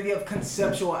back to the idea of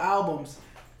conceptual albums.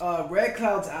 Red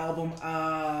Cloud's album,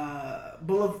 not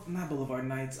Boulevard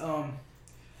Nights.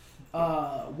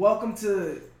 Welcome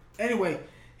to. Anyway,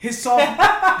 his song.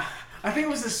 I think it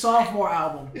was his sophomore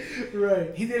album.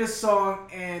 Right. He did a song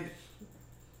and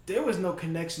there was no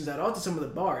connections at all to some of the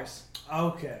bars.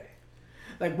 Okay.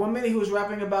 Like 1 minute he was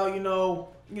rapping about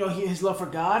his love for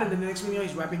God, and then the next minute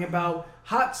he's rapping about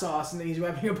hot sauce, and then he's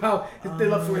rapping about his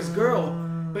love for his girl.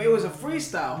 But it was a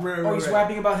freestyle. Or he's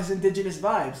rapping about his indigenous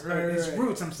vibes. His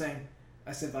roots, I'm saying.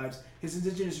 I said vibes. His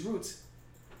indigenous roots.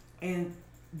 And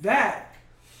that,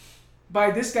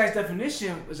 by this guy's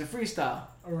definition, was a freestyle.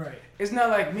 Right. It's not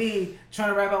like me trying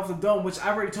to rap off the dome, which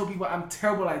I've already told people I'm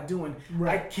terrible at doing.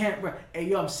 Right. I can't rap. Hey,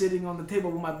 yo, I'm sitting on the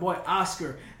table with my boy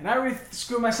Oscar. And I already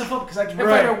screwed myself up because I can't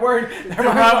find a word that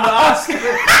rhymes with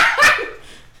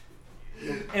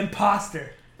Oscar.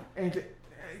 Imposter. And,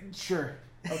 sure.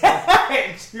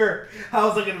 Okay. Sure. I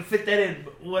was looking to fit that in,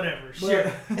 but whatever.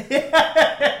 Sure. I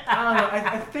don't know.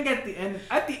 I think at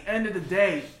the end of the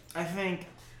day, I think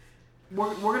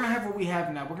we're gonna have what we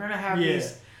have now. We're gonna have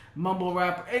this mumble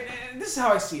rap, and this is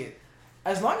how I see it.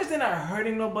 As long as they're not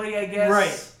hurting nobody, I guess.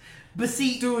 Right. But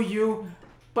see, do you?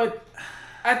 But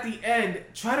at the end,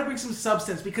 try to bring some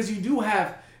substance because you do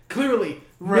have clearly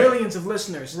millions of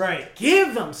listeners. Right.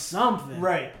 Give them something.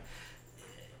 Right.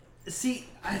 See,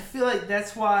 I feel like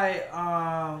that's why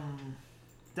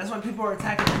people are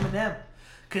attacking Eminem,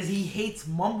 because he hates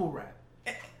mumble rap.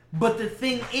 But the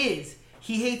thing is,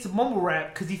 he hates mumble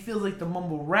rap because he feels like the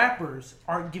mumble rappers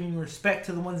aren't giving respect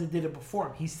to the ones that did it before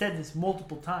him. He said this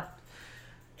multiple times,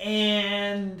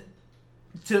 and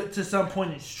to some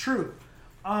point, it's true.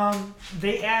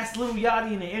 They asked Lil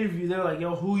Yachty in an interview. They're like,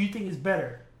 "Yo, who you think is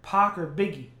better, Pac or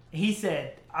Biggie?" And he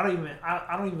said, "I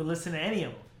don't even listen to any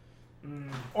of them."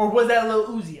 Or was that Lil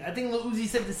Uzi? I think Lil Uzi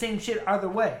said the same shit either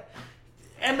way.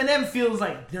 Eminem feels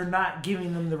like they're not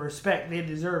giving them the respect they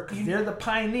deserve because they're the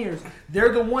pioneers.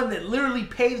 They're the one that literally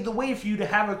paved the way for you to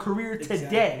have a career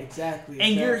today. Exactly.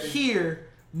 And you're here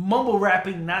mumble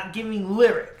rapping, not giving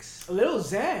lyrics. Lil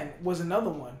Xan was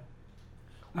another one.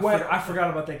 I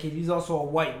forgot about that kid. He's also a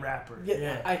white rapper.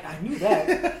 Yeah. I knew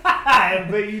that. I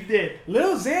bet you did.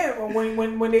 Lil Xan,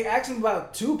 when they asked him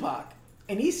about Tupac,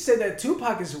 and he said that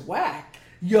Tupac is whack.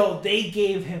 Yo, they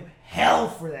gave him hell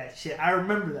for that shit. I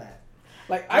remember that.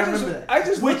 Like I remember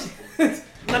that.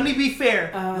 Let me be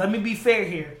fair. Let me be fair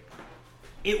here.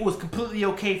 It was completely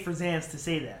okay for Xans to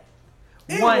say that.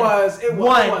 It was.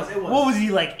 What was he,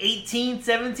 like 18,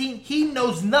 17? He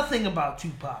knows nothing about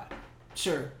Tupac.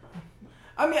 Sure.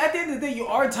 I mean, at the end of the day, you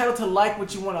are entitled to like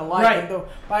what you want to like. Right. But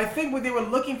I think what they were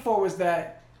looking for was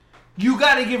that you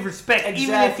got to give respect,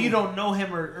 even if you don't know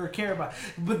him or care about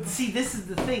him. But see, this is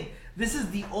the thing. This is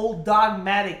the old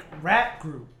dogmatic rap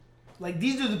group. Like,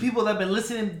 these are the people that have been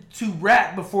listening to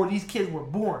rap before these kids were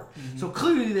born. Mm-hmm. So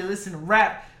clearly they listen to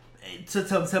rap to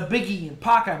Biggie and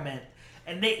Pac, I meant.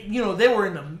 And they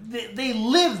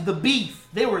lived the beef.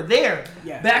 They were there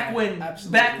back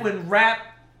when rap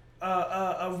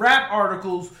rap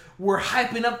articles were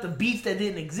hyping up the beef that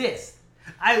didn't exist.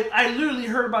 I literally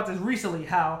heard about this recently,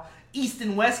 how East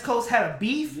and West Coast had a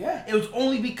beef. Yeah. It was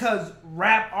only because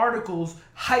rap articles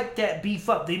hyped that beef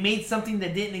up. They made something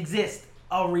that didn't exist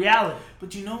a reality.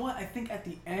 But you know what? I think at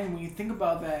the end, when you think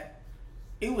about that,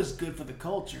 it was good for the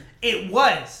culture. It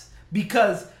was.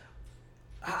 Because,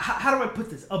 how do I put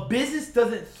this? A business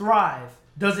doesn't thrive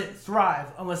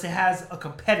unless it has a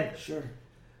competitor. Sure.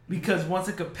 Because once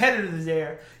a competitor is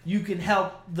there, you can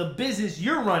help the business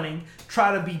you're running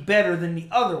try to be better than the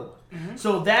other one. Mm-hmm.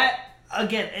 So that,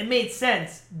 again, it made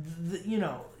sense.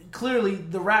 Clearly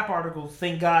the rap articles,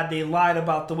 thank God they lied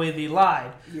about the way they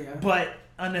lied. Yeah. But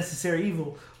unnecessary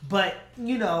evil. But,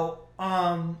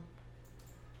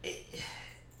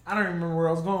 I don't remember where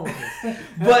I was going with this.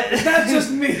 But that's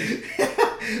just me.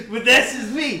 But that's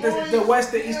just me. The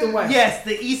West, the East and West. Yes,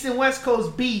 the East and West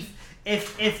Coast beef.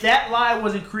 If that lie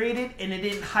wasn't created and it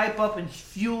didn't hype up and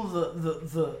fuel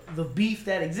the beef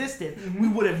that existed, we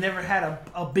would have never had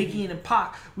a Biggie and a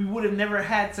Pac. We would have never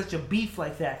had such a beef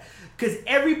like that. Because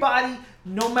everybody,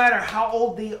 no matter how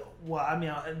old they,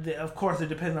 of course it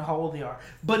depends on how old they are,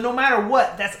 but no matter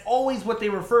what, that's always what they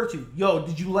refer to. Yo,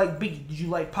 did you like Biggie? Did you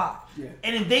like Pac? Yeah.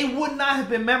 And they would not have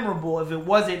been memorable if it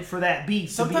wasn't for that beef.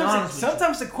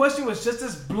 Sometimes the question was just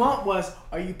as blunt: was,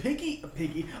 are you picky?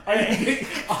 Are you picky?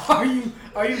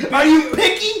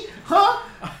 Huh?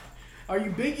 Are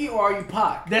you Biggie or are you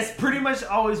Pac? That's pretty much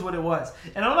always what it was.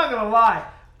 And I'm not gonna lie.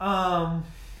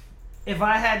 If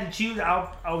I had to choose,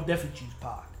 I would definitely choose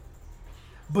Pac.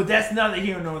 But that's neither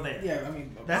here nor there. Yeah, I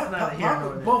mean, that's neither here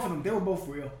nor there. Both of them, they were both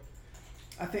real.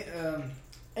 I think.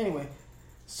 Anyway,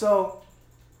 so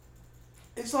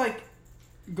it's like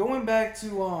going back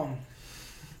to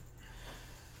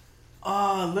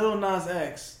Lil Nas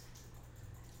X.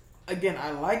 Again,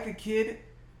 I like the kid,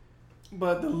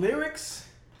 but the lyrics.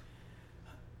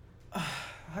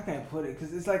 How can I put it?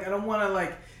 Because it's like I don't want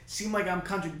to seem like I'm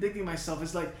contradicting myself.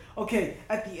 It's like, okay,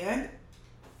 at the end,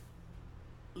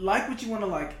 like what you want to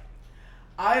like.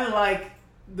 I like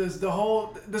this.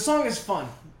 The song is fun.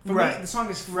 For me, the song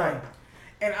is fun. Right.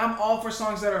 And I'm all for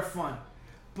songs that are fun.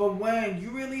 But when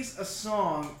you release a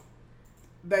song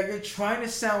that you're trying to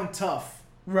sound tough.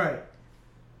 Right.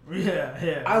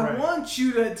 Yeah. I want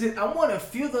you to I want to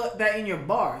feel that in your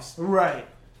bars. Right.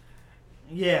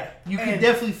 Yeah. You can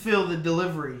definitely feel the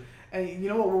delivery. And you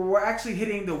know what? We're actually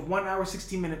hitting the 1 hour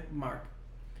 16-minute mark.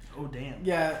 Oh damn.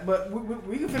 Yeah, but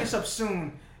we can finish up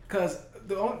soon because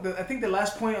I think the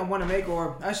last point I want to make,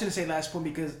 or I shouldn't say last point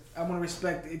because I want to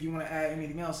respect if you want to add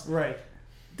anything else. Right.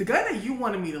 The guy that you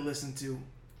wanted me to listen to,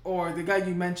 or the guy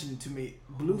you mentioned to me,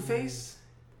 Blueface.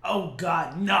 Oh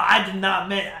God, no! I did not.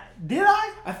 Did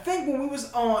I? I think when we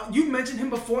was on, you mentioned him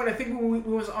before, and I think when we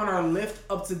was on our lift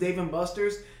up to Dave and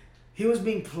Buster's, he was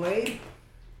being played.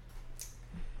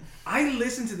 I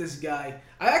listened to this guy.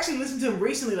 I actually listened to him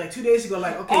recently, like 2 days ago.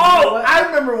 Like, okay, oh, you know what? I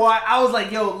remember why. I was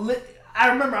like, yo, I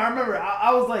remember.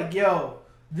 I was like, yo,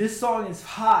 this song is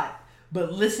hot,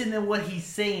 but listen to what he's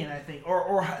saying. I think,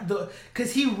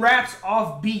 because he raps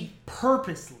off beat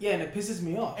purposely. Yeah, and it pisses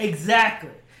me off.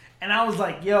 Exactly. And I was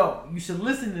like, yo, you should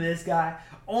listen to this guy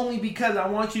only because I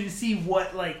want you to see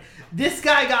what, this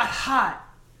guy got hot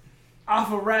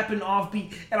off of rapping off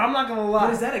beat. And I'm not going to lie.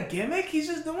 But is that a gimmick he's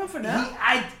just doing for now?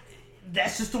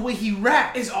 That's just the way he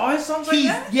raps. Is all his songs like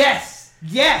that?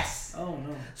 Yes. Oh,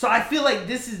 no. So I feel like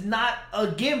this is not a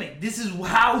gimmick. This is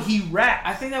how he raps.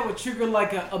 I think that would trigger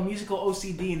a musical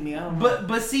OCD in me. I don't know.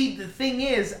 But see, the thing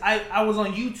is, I was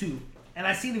on YouTube and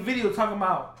I seen the video talking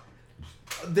about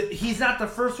he's not the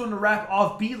first one to rap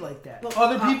off beat like that. Look,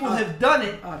 other people have done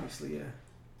it. Obviously, yeah.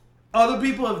 Other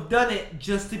people have done it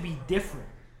just to be different.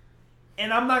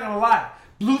 And I'm not going to lie.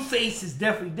 Blueface is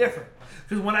definitely different.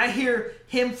 Because when I hear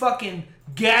him fucking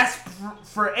gasp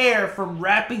for air from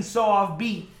rapping so off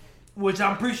beat, which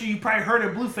I'm pretty sure you probably heard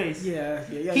of Blueface. Yeah.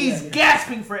 He's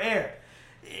gasping for air.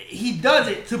 He does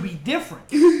it to be different.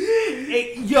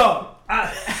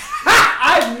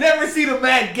 I've never seen a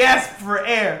man gasp for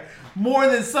air more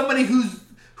than somebody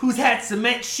who's had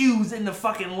cement shoes in the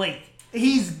fucking lake.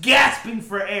 He's gasping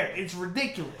for air. It's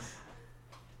ridiculous.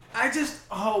 I just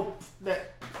hope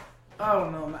that I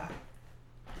don't know, man.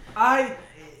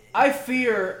 I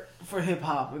fear for hip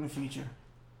hop in the future.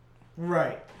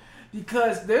 Right.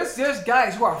 Because there's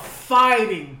guys who are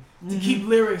fighting to keep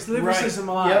lyricism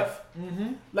alive. Yep.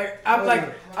 Mm-hmm.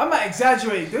 I'm not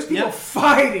exaggerating. There's people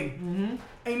fighting. Mm-hmm.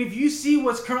 And if you see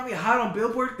what's currently hot on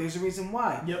Billboard, there's a reason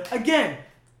why. Yep. Again,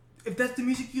 if that's the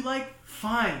music you like,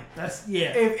 fine. That's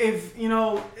yeah. If you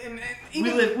know, and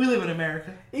even, we live in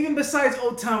America. Even besides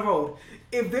Old Town Road,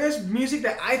 if there's music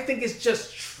that I think is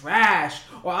just trash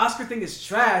or Oscar think is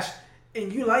trash,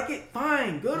 and you like it,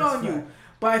 fine, good That's on fair. you.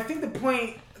 But I think the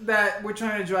point that we're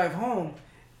trying to drive home,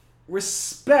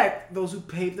 respect those who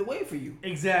paved the way for you.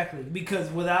 Exactly, because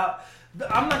without,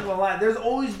 I'm not gonna lie, there's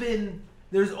always been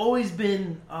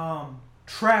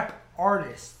trap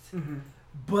artists,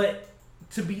 but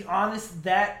to be honest,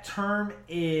 that term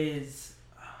is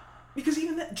because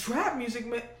even that trap music,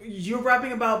 you're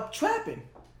rapping about trapping.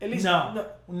 At least no.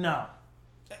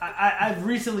 I've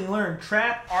recently learned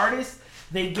trap artists,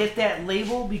 they get that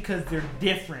label because they're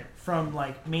different from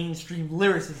like mainstream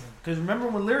lyricism. Because remember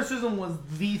when lyricism was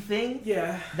the thing?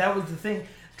 Yeah, that was the thing.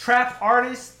 Trap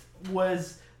artists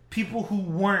was people who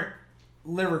weren't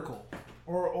lyrical,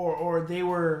 or they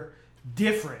were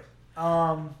different.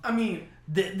 I mean,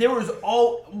 there was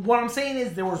what I'm saying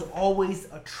is there was always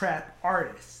a trap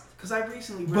artist. Because I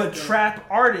recently read but trap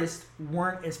artists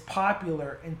weren't as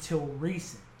popular until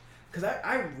recent. Because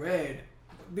I read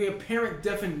the apparent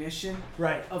definition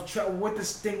of trap, what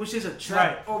distinguishes a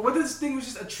trap, or what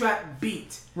distinguishes a trap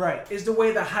beat, is the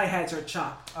way the hi-hats are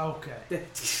chopped. Okay. I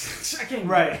can't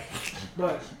remember.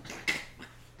 But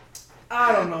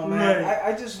I don't know, man.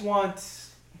 I just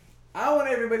want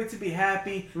everybody to be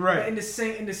happy. But in the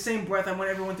same breath, I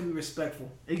want everyone to be respectful.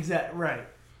 Exactly. Right.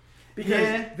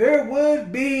 Because there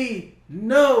would be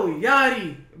no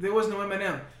Yachty if there was no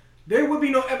Eminem. There would be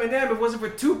no Eminem if it wasn't for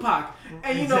Tupac.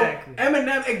 And you know,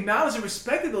 Eminem acknowledged and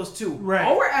respected those two.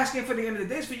 All we're asking for the end of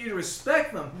the day is for you to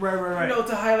respect them. Right. You know,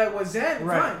 to highlight what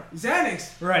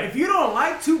Xanax. If you don't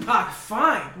like Tupac,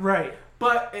 fine.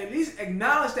 But at least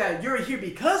acknowledge that you're here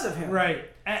because of him.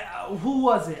 Who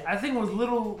was it? I think it was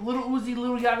Little Uzi,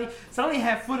 Little Yachty. Somebody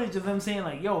had footage of them saying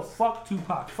like, "Yo, fuck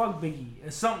Tupac, fuck Biggie,"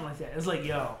 or something like that. It's like,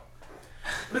 yo.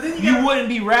 But then you wouldn't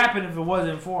be rapping if it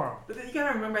wasn't for him. But then you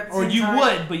gotta remember at the same time. Or you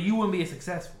would, but you wouldn't be as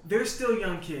successful. They're still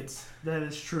young kids. That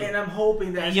is true. And I'm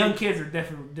hoping that... And young kids are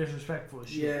definitely disrespectful as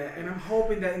shit. Yeah, and I'm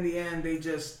hoping that in the end they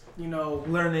just, you know...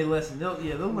 learn their lesson. They'll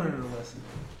learn their lesson.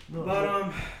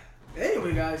 But,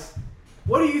 anyway, guys.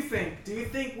 What do you think? Do you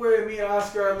think me and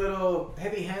Oscar are a little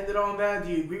heavy-handed on that?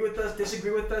 Do you agree with us?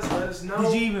 Disagree with us? Let us know.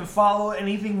 Did you even follow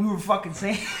anything we were fucking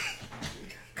saying?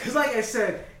 Because like I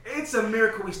said, it's a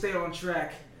miracle we stayed on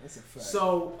track. That's a fact.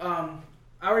 So, I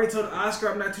already told Oscar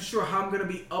I'm not too sure how I'm going to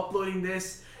be uploading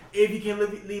this. If you can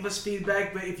leave us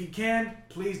feedback, but if you can,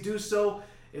 please do so.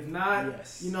 If not,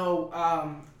 you know,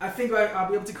 I think I'll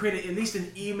be able to create at least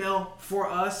an email for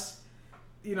us,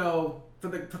 you know, for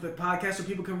the podcast so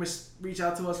people can reach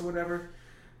out to us or whatever.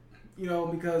 You know,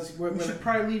 because we should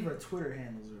probably leave our Twitter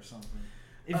handles or something.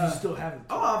 If you still have it.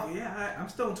 Oh, yeah, I'm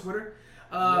still on Twitter.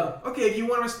 Okay, if you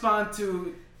want to respond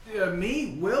to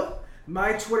me, Will,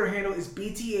 my Twitter handle is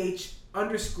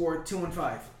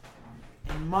BTH_215.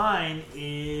 And mine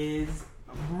is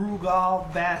Brugal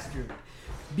Bastard.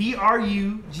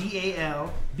 BRUGALBASTARD.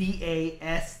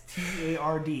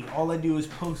 All I do is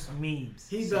post memes.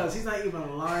 He does. He's not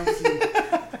even lying to you.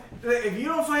 If you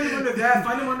don't find him under that,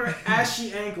 find him under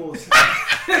Ashy Ankles.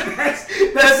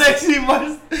 that's actually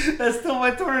that's still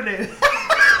my Twitter name.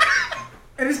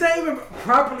 And it's not even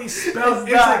properly spelled.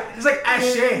 It's like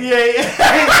Ashe.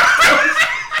 Yeah.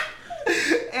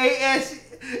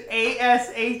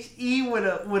 ASHE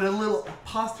with a little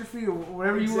apostrophe or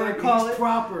whatever you want to call it.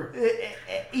 Proper.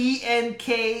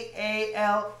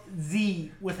 ENKALZ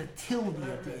with a tilde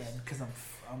at the end because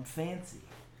I'm fancy.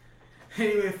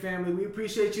 Anyway, family, we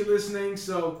appreciate you listening.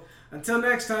 So until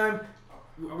next time,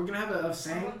 are we gonna have a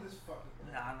saying?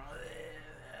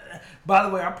 By the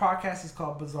way, our podcast is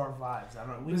called Bizarre Vibes. I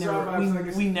don't know.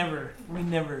 We never.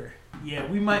 Yeah,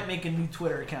 we might make a new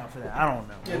Twitter account for that. I don't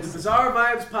know. Yeah, the Bizarre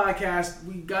Vibes podcast.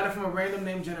 We got it from a random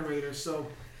name generator. So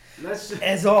let's just...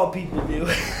 As all people do.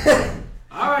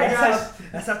 All right, guys.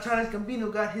 That's how Charles Gambino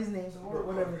got his name or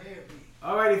whatever.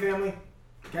 Alrighty, family.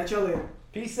 Catch y'all later.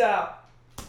 Peace out.